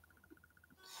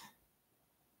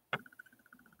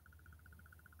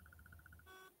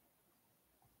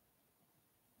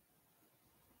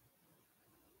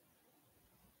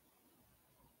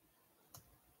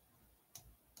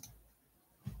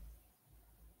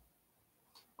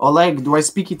 Oleg, do I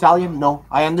speak Italian? No.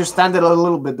 I understand it a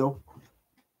little bit, though.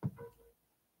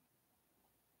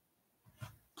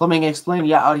 Plumbing explained,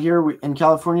 yeah, out here in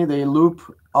California, they loop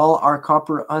all our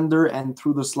copper under and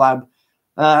through the slab.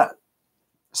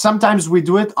 Sometimes we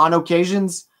do it on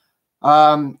occasions.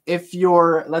 If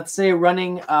you're, let's say,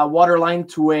 running a water line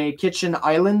to a kitchen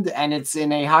island and it's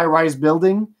in a high-rise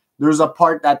building, there's a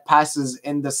part that passes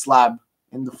in the slab,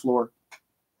 in the floor.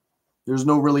 There's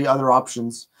no really other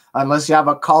options. Unless you have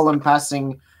a column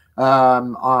passing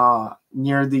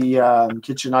near the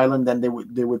kitchen island, then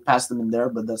they would pass them in there,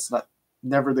 but that's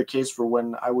never the case for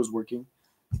when I was working.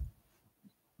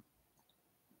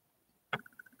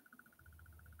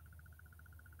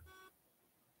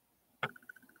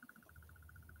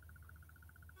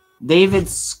 David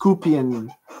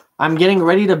Scupian, I'm getting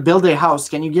ready to build a house.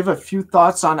 Can you give a few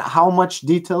thoughts on how much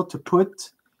detail to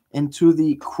put into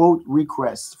the quote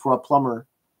request for a plumber?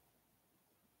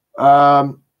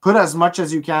 Put as much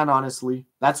as you can, honestly.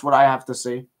 That's what I have to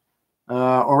say.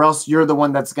 Or else you're the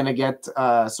one that's going to get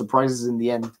surprises in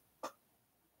the end.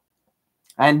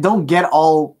 And don't get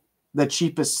all the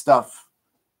cheapest stuff.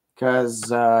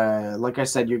 Because, like I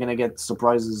said, you're going to get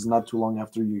surprises not too long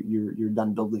after you're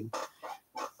done building.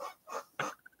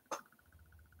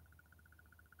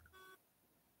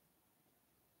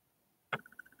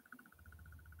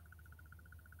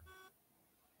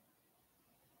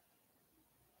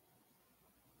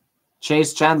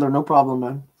 Chase Chandler, no problem,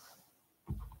 man.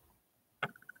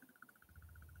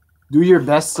 Do your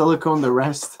best, silicone the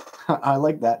rest. I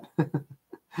like that.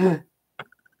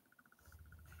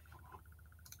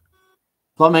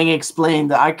 Plumbing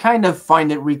explained. I kind of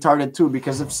find it retarded too,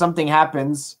 because if something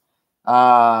happens,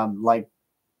 like,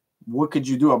 what could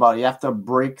you do about it? You have to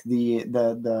break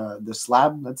the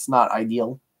slab. That's not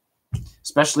ideal,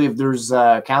 especially if there's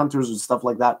counters and stuff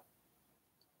like that.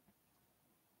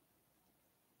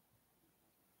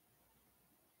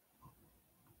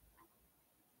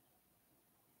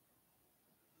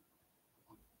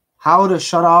 How to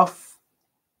shut off?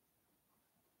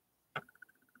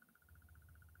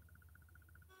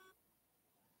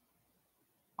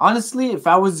 Honestly, if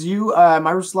I was you,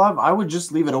 Miroslav, I would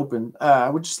just leave it open.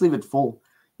 I would just leave it full.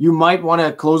 You might want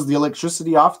to close the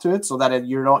electricity off to it so that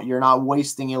you're not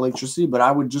wasting electricity, but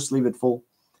I would just leave it full.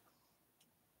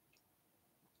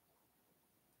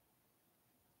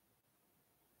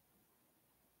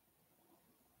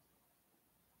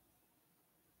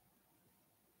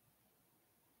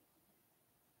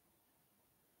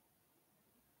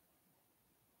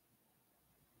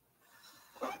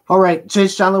 All right,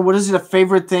 Chase Chandler, what is your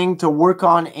favorite thing to work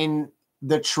on in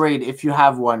the trade if you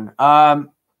have one?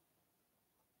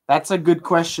 That's a good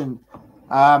question.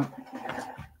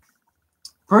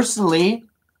 Personally,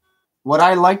 what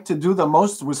I like to do the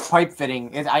most was pipe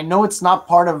fitting. I know it's not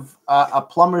part of a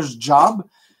plumber's job,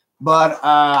 but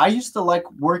I used to like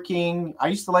working. I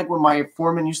used to like when my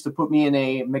foreman used to put me in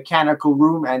a mechanical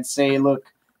room and say, look,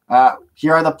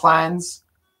 here are the plans.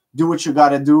 Do what you got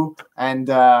to do. And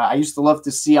I used to love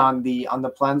to see on the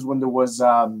plans when there was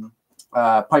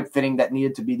pipe fitting that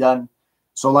needed to be done.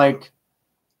 So like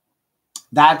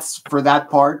that's for that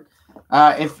part.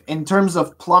 If in terms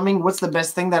of plumbing, what's the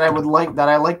best thing that I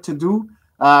like to do?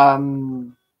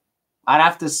 I'd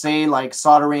have to say like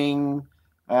soldering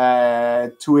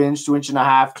 2-inch, 2.5 inch,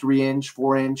 3-inch,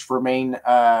 4-inch for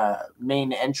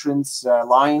main entrance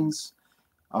lines.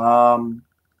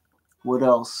 What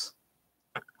else?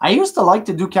 I used to like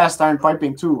to do cast iron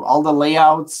piping too. All the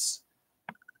layouts,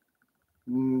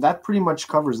 that pretty much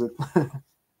covers it.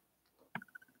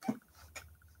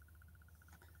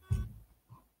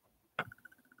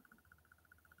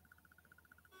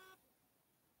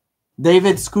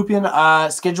 David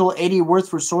Scupian, schedule 80 worth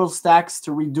for soil stacks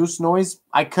to reduce noise.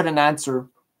 I couldn't answer.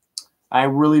 I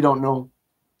really don't know.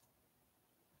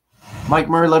 Mike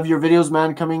Murray, love your videos,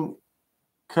 man. Coming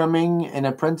an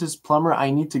apprentice plumber. I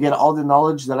need to get all the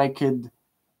knowledge that I could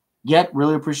get.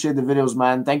 Really appreciate the videos,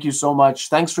 man. Thank you so much.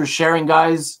 Thanks for sharing,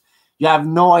 guys. You have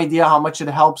no idea how much it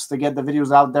helps to get the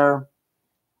videos out there.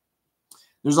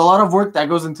 There's a lot of work that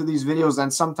goes into these videos,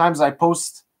 and sometimes I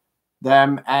post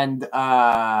them and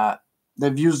the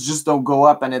views just don't go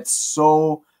up, and it's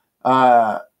so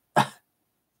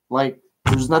like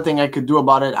there's nothing I could do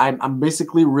about it. I'm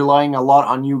basically relying a lot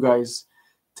on you guys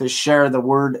to share the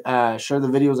word, share the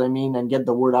videos, I mean, and get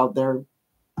the word out there.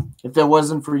 If it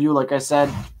wasn't for you, like I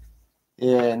said,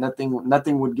 yeah,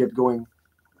 nothing would get going.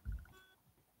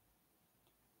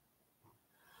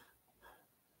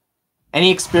 Any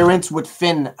experience with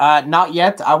Finn? Not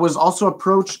yet. I was also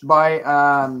approached by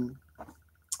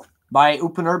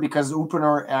Opener, because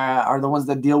Opener are the ones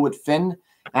that deal with Finn,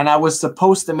 and I was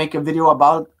supposed to make a video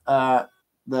about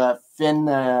the Finn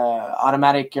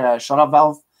automatic shutoff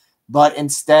valve, but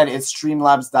instead it's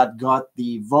Streamlabs that got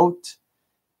the vote.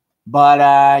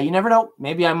 But you never know.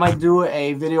 Maybe I might do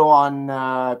a video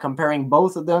on comparing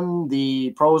both of them,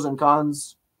 the pros and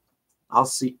cons. I'll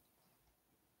see.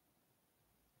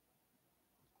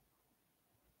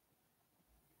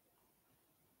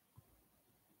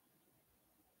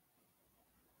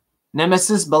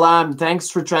 Nemesis Balam, thanks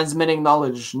for transmitting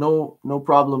knowledge. No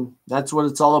problem. That's what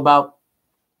it's all about.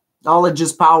 Knowledge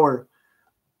is power.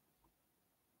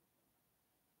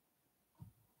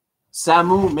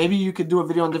 Samu, maybe you could do a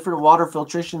video on different water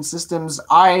filtration systems.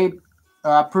 I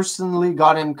personally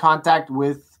got in contact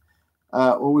with,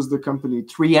 what was the company?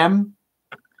 3M.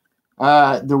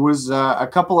 There was a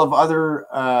couple of other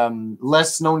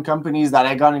less known companies that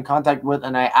I got in contact with,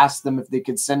 and I asked them if they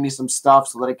could send me some stuff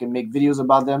so that I can make videos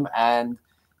about them, and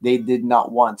they did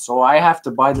not want. So I have to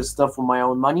buy the stuff with my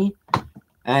own money,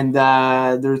 and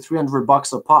they're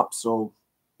 $300 a pop. So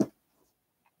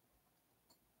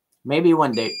maybe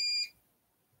one day.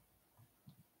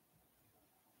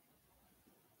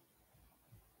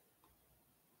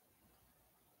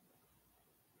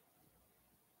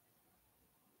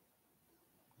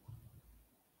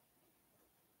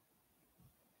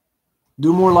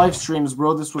 Do more live streams,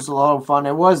 bro. This was a lot of fun.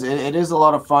 It is a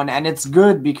lot of fun, and it's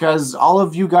good because all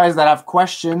of you guys that have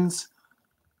questions,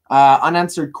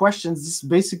 unanswered questions, this is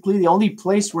basically the only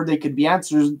place where they could be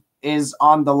answered is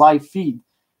on the live feed.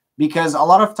 Because a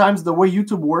lot of times the way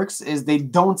YouTube works is they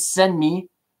don't send me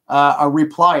a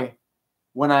reply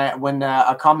when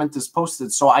a comment is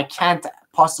posted, so I can't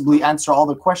possibly answer all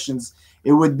the questions.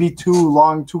 It would be too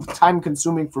long, too time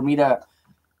consuming for me to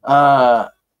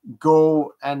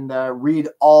go and read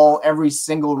every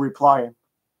single reply.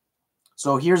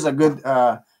 So here's a good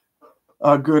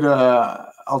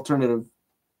alternative.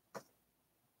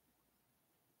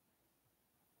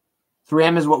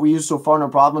 3M is what we use so far, no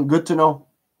problem. Good to know.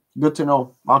 Good to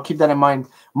know. I'll keep that in mind.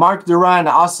 Mark Duran,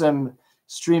 awesome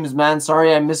streams, man.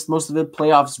 Sorry I missed most of it.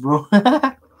 Playoffs, bro.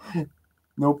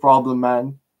 No problem,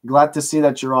 man. Glad to see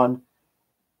that you're on.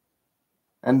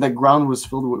 And the ground was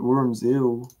filled with worms.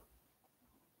 Ew.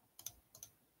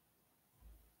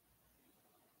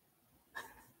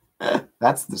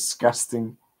 That's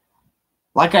disgusting.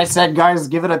 Like I said, guys,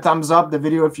 give it a thumbs up, the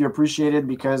video, if you appreciate it,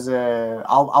 because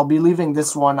I'll be leaving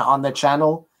this one on the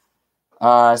channel.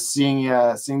 Seeing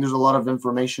there's a lot of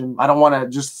information. I don't want to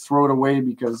just throw it away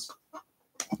because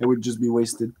it would just be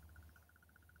wasted.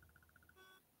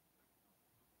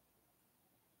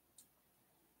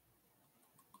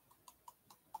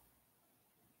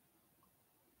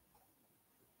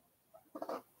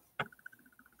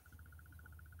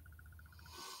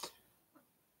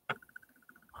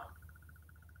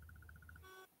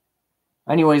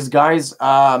 Anyways, guys,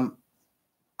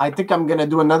 I think I'm gonna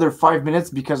do another 5 minutes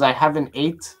because I haven't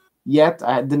ate yet.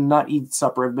 I did not eat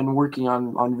supper. I've been working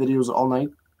on videos all night,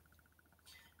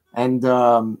 and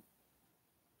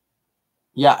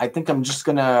yeah, I think I'm just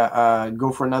gonna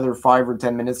go for another 5 or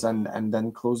 10 minutes and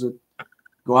then close it.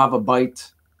 Go have a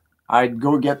bite. I'd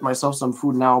go get myself some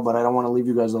food now, but I don't want to leave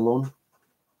you guys alone.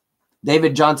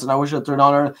 David Johnson, I wish I turned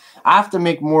on. I have to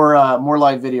make more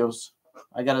live videos.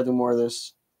 I gotta do more of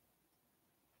this.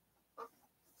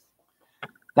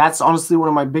 That's honestly one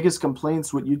of my biggest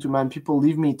complaints with YouTube, man. People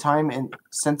leave me time and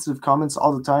sensitive comments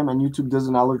all the time, and YouTube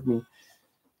doesn't alert me.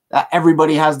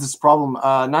 Everybody has this problem.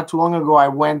 Not too long ago, I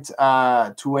went to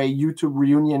a YouTube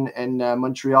reunion in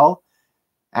Montreal,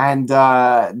 and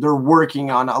they're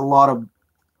working on a lot of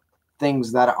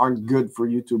things that aren't good for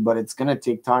YouTube, but it's gonna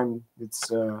take time.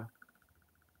 It's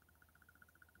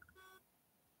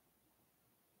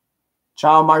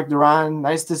Ciao, Mark Duran.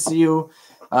 Nice to see you.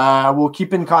 We'll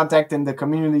keep in contact in the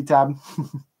community tab.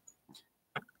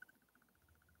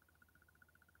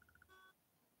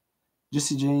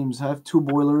 Jesse James, have 2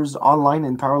 boilers online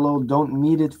in parallel. Don't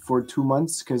need it for 2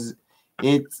 months because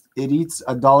it eats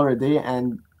 $1 a day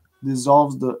and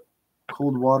dissolves the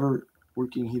cold water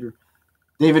working heater.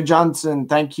 David Johnson,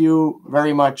 thank you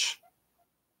very much.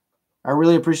 I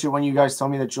really appreciate when you guys tell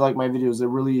me that you like my videos. It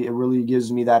really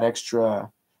gives me that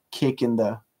extra kick in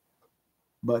the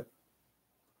butt.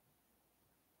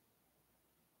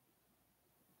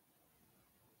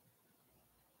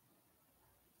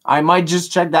 I might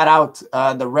just check that out.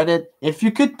 The Reddit. If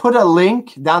you could put a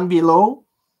link down below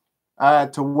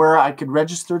to where I could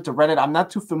register to Reddit. I'm not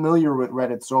too familiar with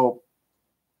Reddit, so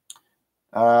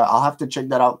I'll have to check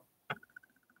that out.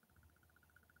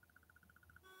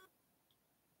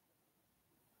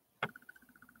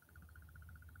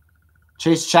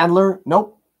 Chase Chandler,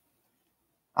 nope.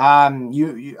 I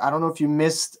don't know if you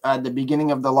missed the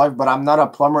beginning of the live, but I'm not a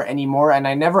plumber anymore, and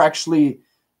I never actually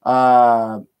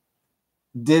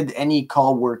did any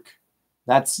call work.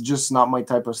 That's just not my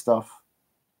type of stuff.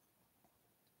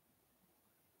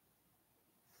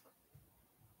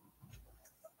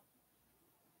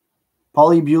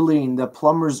 Polybutylene, the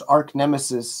plumber's arch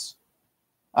nemesis.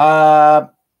 Who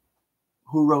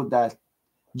wrote that?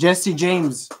 Jesse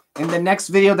James. In the next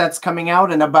video that's coming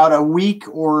out in about a week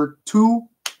or 2,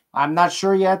 I'm not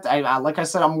sure yet. Like I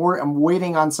said, I'm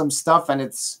waiting on some stuff, and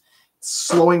it's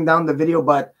slowing down the video.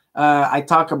 But I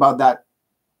talk about that.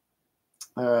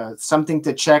 Something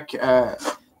to check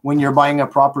when you're buying a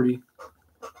property.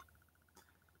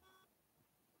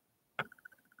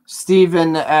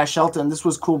 Steven Shelton, this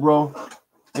was cool, bro.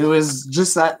 It was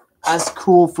just as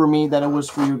cool for me that it was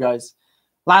for you guys.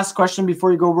 Last question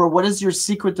before you go, bro. What is your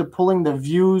secret to pulling the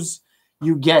views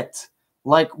you get?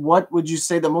 Like, what would you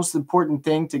say the most important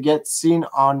thing to get seen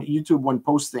on YouTube when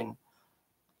posting?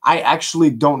 I actually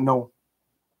don't know.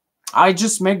 I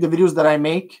just make the videos that I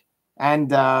make, and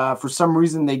for some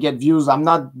reason they get views.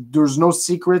 There's no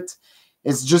secret.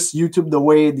 It's just YouTube, the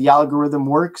way the algorithm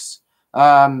works.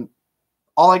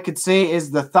 All I could say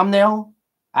is the thumbnail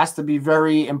has to be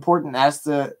very important, has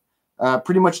to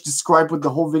pretty much describe what the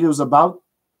whole video is about.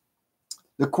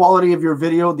 The quality of your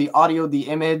video, the audio, the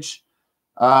image.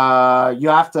 You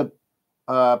have to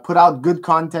put out good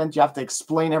content. You have to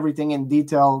explain everything in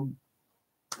detail.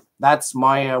 That's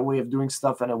my way of doing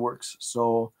stuff, and it works.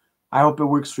 So I hope it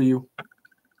works for you.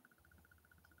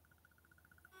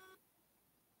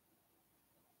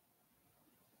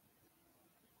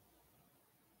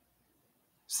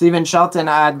 Steven Shelton,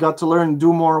 I got to learn,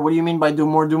 do more. What do you mean by do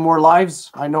more? Do more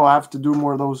lives? I know I have to do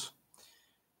more of those.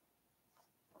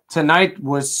 Tonight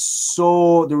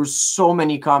there were so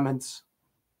many comments.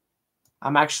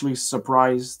 I'm actually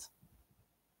surprised.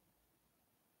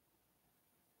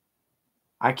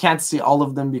 I can't see all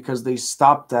of them because they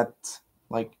stopped at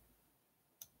like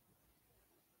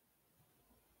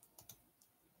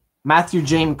Matthew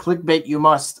Jane, clickbait you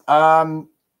must. I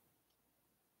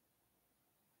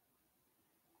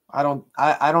don't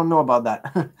know about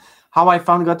that. How I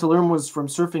found Got to Learn was from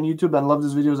surfing YouTube and loved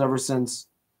his videos ever since.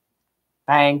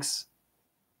 Thanks.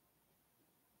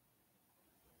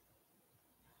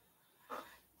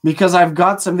 Because I've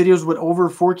got some videos with over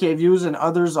 4K views and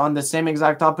others on the same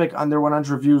exact topic under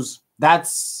 100 views.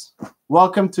 That's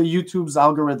welcome to YouTube's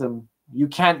algorithm. You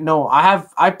can't know.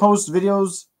 I post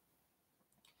videos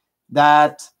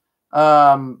that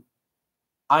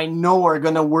I know are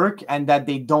gonna work and that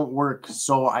they don't work.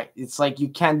 So it's like you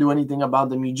can't do anything about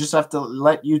them. You just have to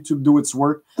let YouTube do its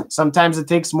work. Sometimes it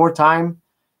takes more time.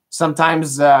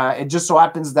 Sometimes it just so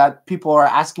happens that people are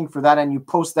asking for that, and you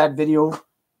post that video,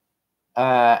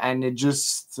 and it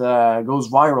just goes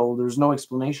viral. There's no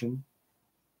explanation.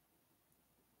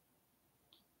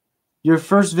 Your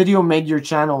first video made your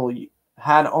channel. You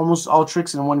had almost all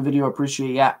tricks in one video.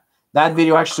 Appreciate. Yeah, that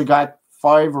video actually got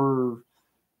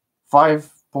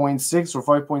 5.6 or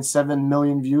 5.7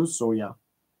 million views. So yeah,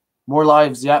 more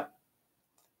lives. Yeah,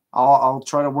 I'll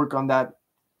try to work on that.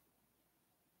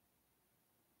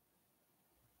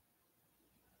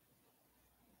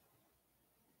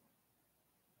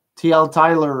 TL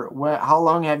Tyler, how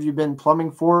long have you been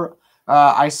plumbing for?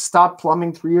 I stopped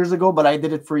plumbing 3 years ago, but I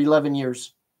did it for 11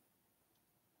 years.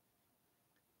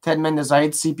 Ted Mendez, I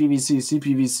hate CPVC.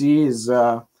 CPVC is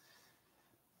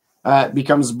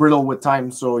becomes brittle with time.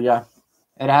 So yeah,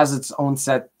 it has its own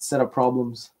set of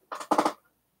problems.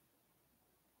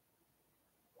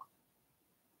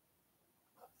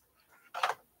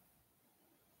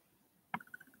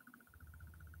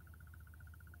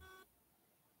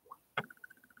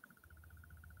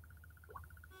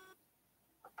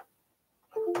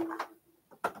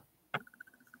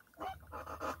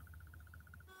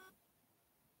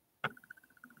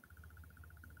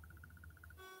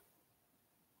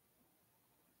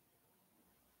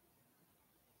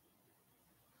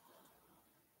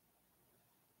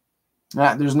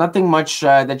 Yeah, there's nothing much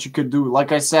that you could do.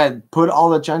 Like I said, put all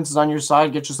the chances on your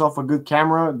side. Get yourself a good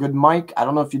camera, a good mic. I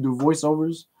don't know if you do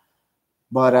voiceovers,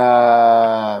 but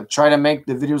try to make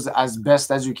the videos as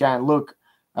best as you can. Look,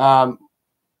 um,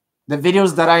 the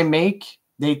videos that I make,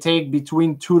 they take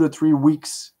between 2 to 3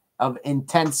 weeks of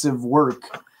intensive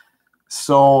work.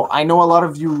 So I know a lot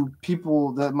of you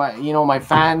people that my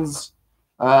fans,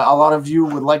 a lot of you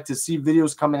would like to see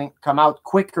videos come out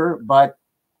quicker, but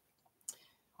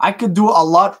I could do a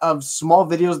lot of small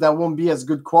videos that won't be as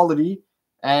good quality,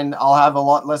 and I'll have a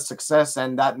lot less success,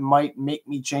 and that might make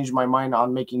me change my mind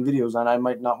on making videos, and I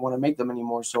might not want to make them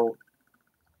anymore. So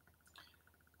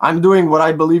I'm doing what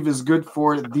I believe is good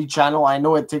for the channel. I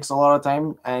know it takes a lot of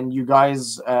time, and you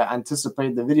guys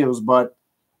anticipate the videos, but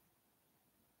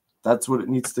that's what it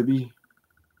needs to be.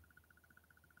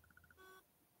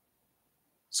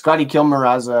 Scotty Kilmer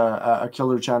has a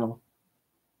killer channel.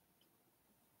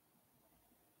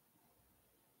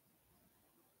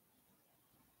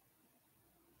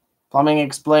 Plumbing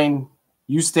Explain.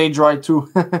 You stay dry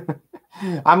too.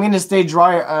 I'm going to stay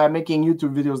dry making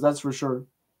YouTube videos, that's for sure.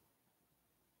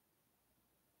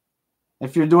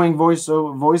 If you're doing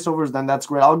voiceovers, then that's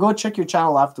great. I'll go check your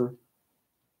channel after.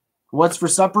 What's for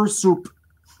supper? Soup.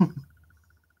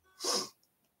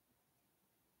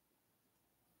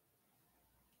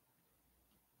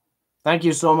 Thank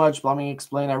you so much, Plumbing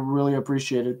Explain. I really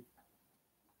appreciate it.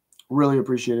 Really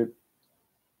appreciate it.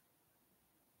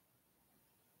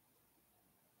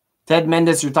 Ted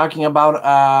Mendes, you're talking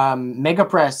about Mega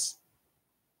Press.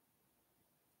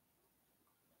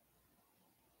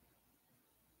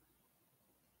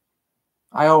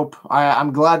 I hope.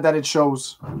 I'm glad that it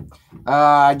shows.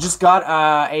 I just got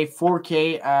a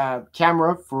 4K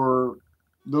camera for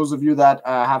those of you that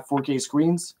have 4K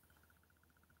screens.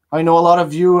 I know a lot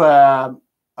of you,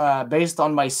 based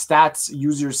on my stats,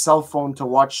 use your cell phone to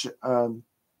watch the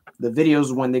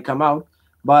videos when they come out.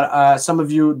 But some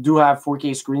of you do have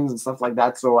 4K screens and stuff like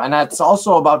that. So, and that's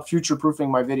also about future-proofing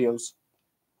my videos.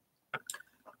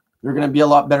 They're going to be a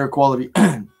lot better quality.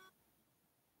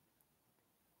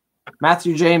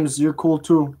 Matthew James, you're cool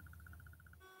too.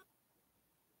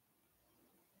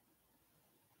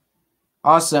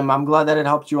 Awesome. I'm glad that it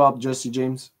helped you out, Jesse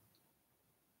James.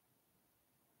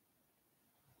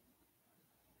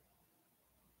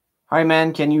 Hi,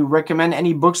 man. Can you recommend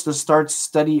any books to start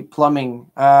study plumbing?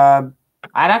 I'd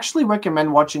actually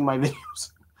recommend watching my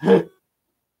videos.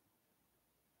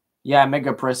 Yeah,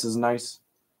 Mega Press is nice.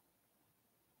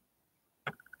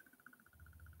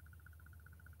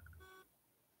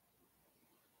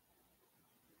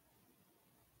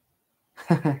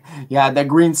 Yeah, the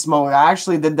green smoke. I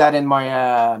actually did that in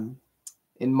my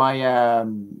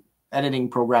editing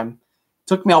program.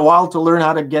 Took me a while to learn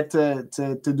how to get to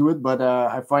do it, but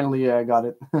I finally got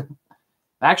it.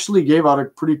 Actually gave out a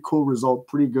pretty cool result.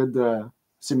 Pretty good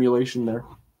simulation there.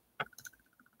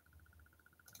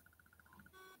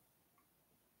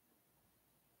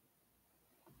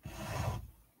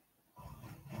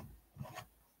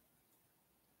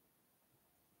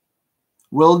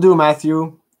 Will do,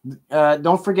 Matthew.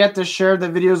 Don't forget to share the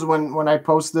videos when I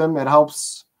post them. It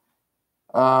helps.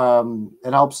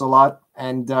 It helps a lot.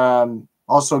 And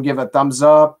also give a thumbs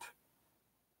up.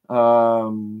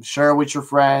 Share with your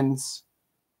friends.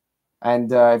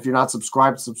 And if you're not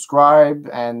subscribed, subscribe.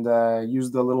 And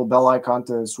use the little bell icon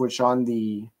to switch on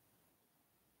the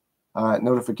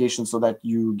notification so that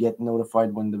you get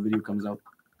notified when the video comes out.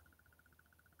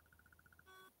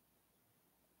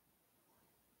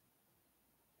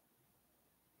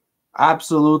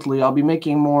 Absolutely. I'll be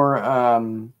making more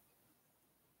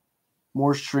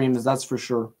streams, that's for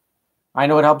sure. I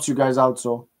know it helps you guys out,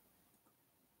 so.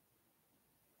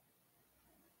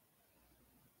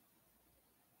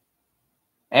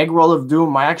 Egg Roll of Doom.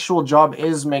 My actual job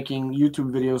is making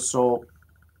YouTube videos, so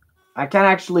I can't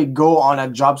actually go on a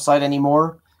job site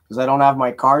anymore because I don't have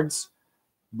my cards.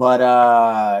 But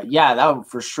yeah, that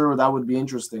for sure, that would be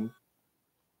interesting.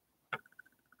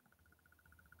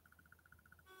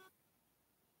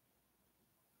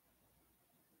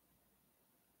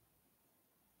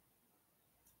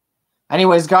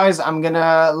 Anyways, guys, I'm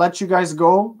gonna let you guys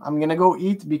go. I'm gonna go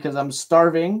eat because I'm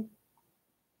starving.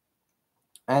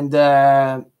 And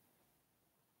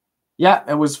yeah,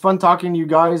 it was fun talking to you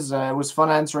guys. It was fun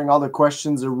answering all the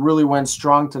questions. It really went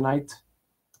strong tonight.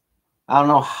 I don't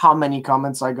know how many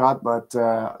comments I got, but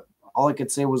all I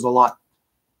could say was a lot.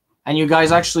 And you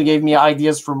guys actually gave me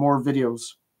ideas for more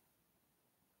videos.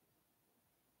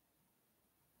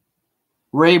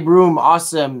 Ray Broom,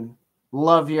 awesome.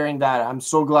 Love hearing that. I'm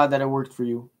so glad that it worked for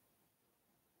you.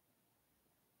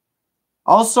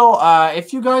 Also,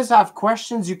 if you guys have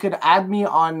questions, you could add me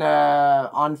on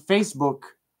Facebook.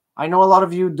 I know a lot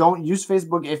of you don't use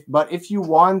Facebook, but if you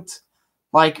want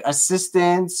like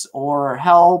assistance or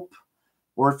help,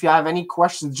 or if you have any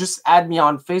questions, just add me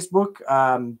on Facebook.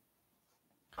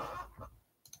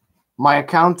 My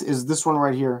account is this one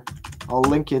right here. I'll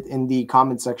link it in the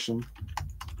comment section.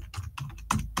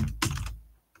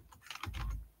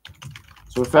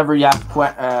 So if ever you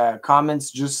have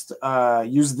comments, just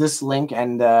use this link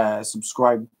and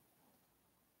subscribe.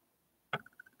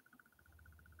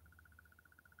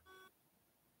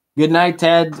 Good night,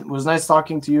 Ted. It was nice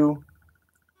talking to you.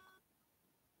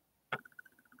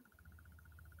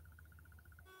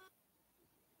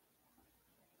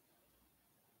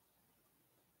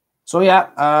 So yeah,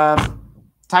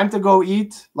 time to go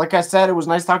eat. Like I said, it was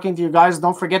nice talking to you guys.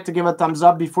 Don't forget to give a thumbs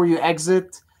up before you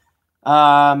exit.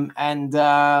 I'll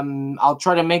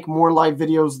try to make more live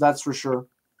videos, that's for sure.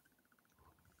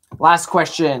 Last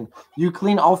question. You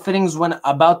clean all fittings when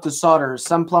about to solder.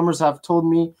 Some plumbers have told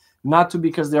me not to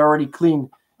because they're already clean.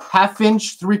 1/2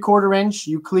 inch, 3/4 inch,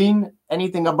 you clean.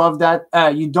 Anything above that,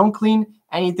 you don't clean.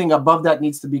 Anything above that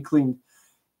needs to be cleaned.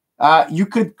 You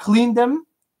could clean them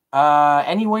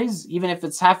anyways, even if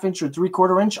it's 1/2 inch or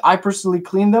 3/4 inch. I personally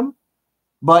clean them,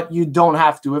 but you don't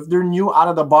have to. If they're new out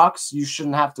of the box, you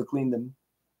shouldn't have to clean them.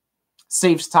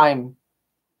 Saves time.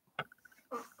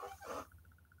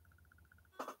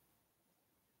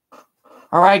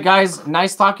 All right, guys.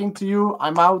 Nice talking to you.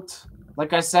 I'm out.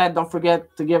 Like I said, don't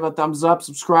forget to give a thumbs up,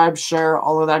 subscribe, share,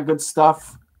 all of that good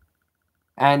stuff.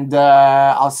 And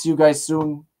I'll see you guys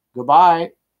soon.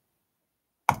 Goodbye.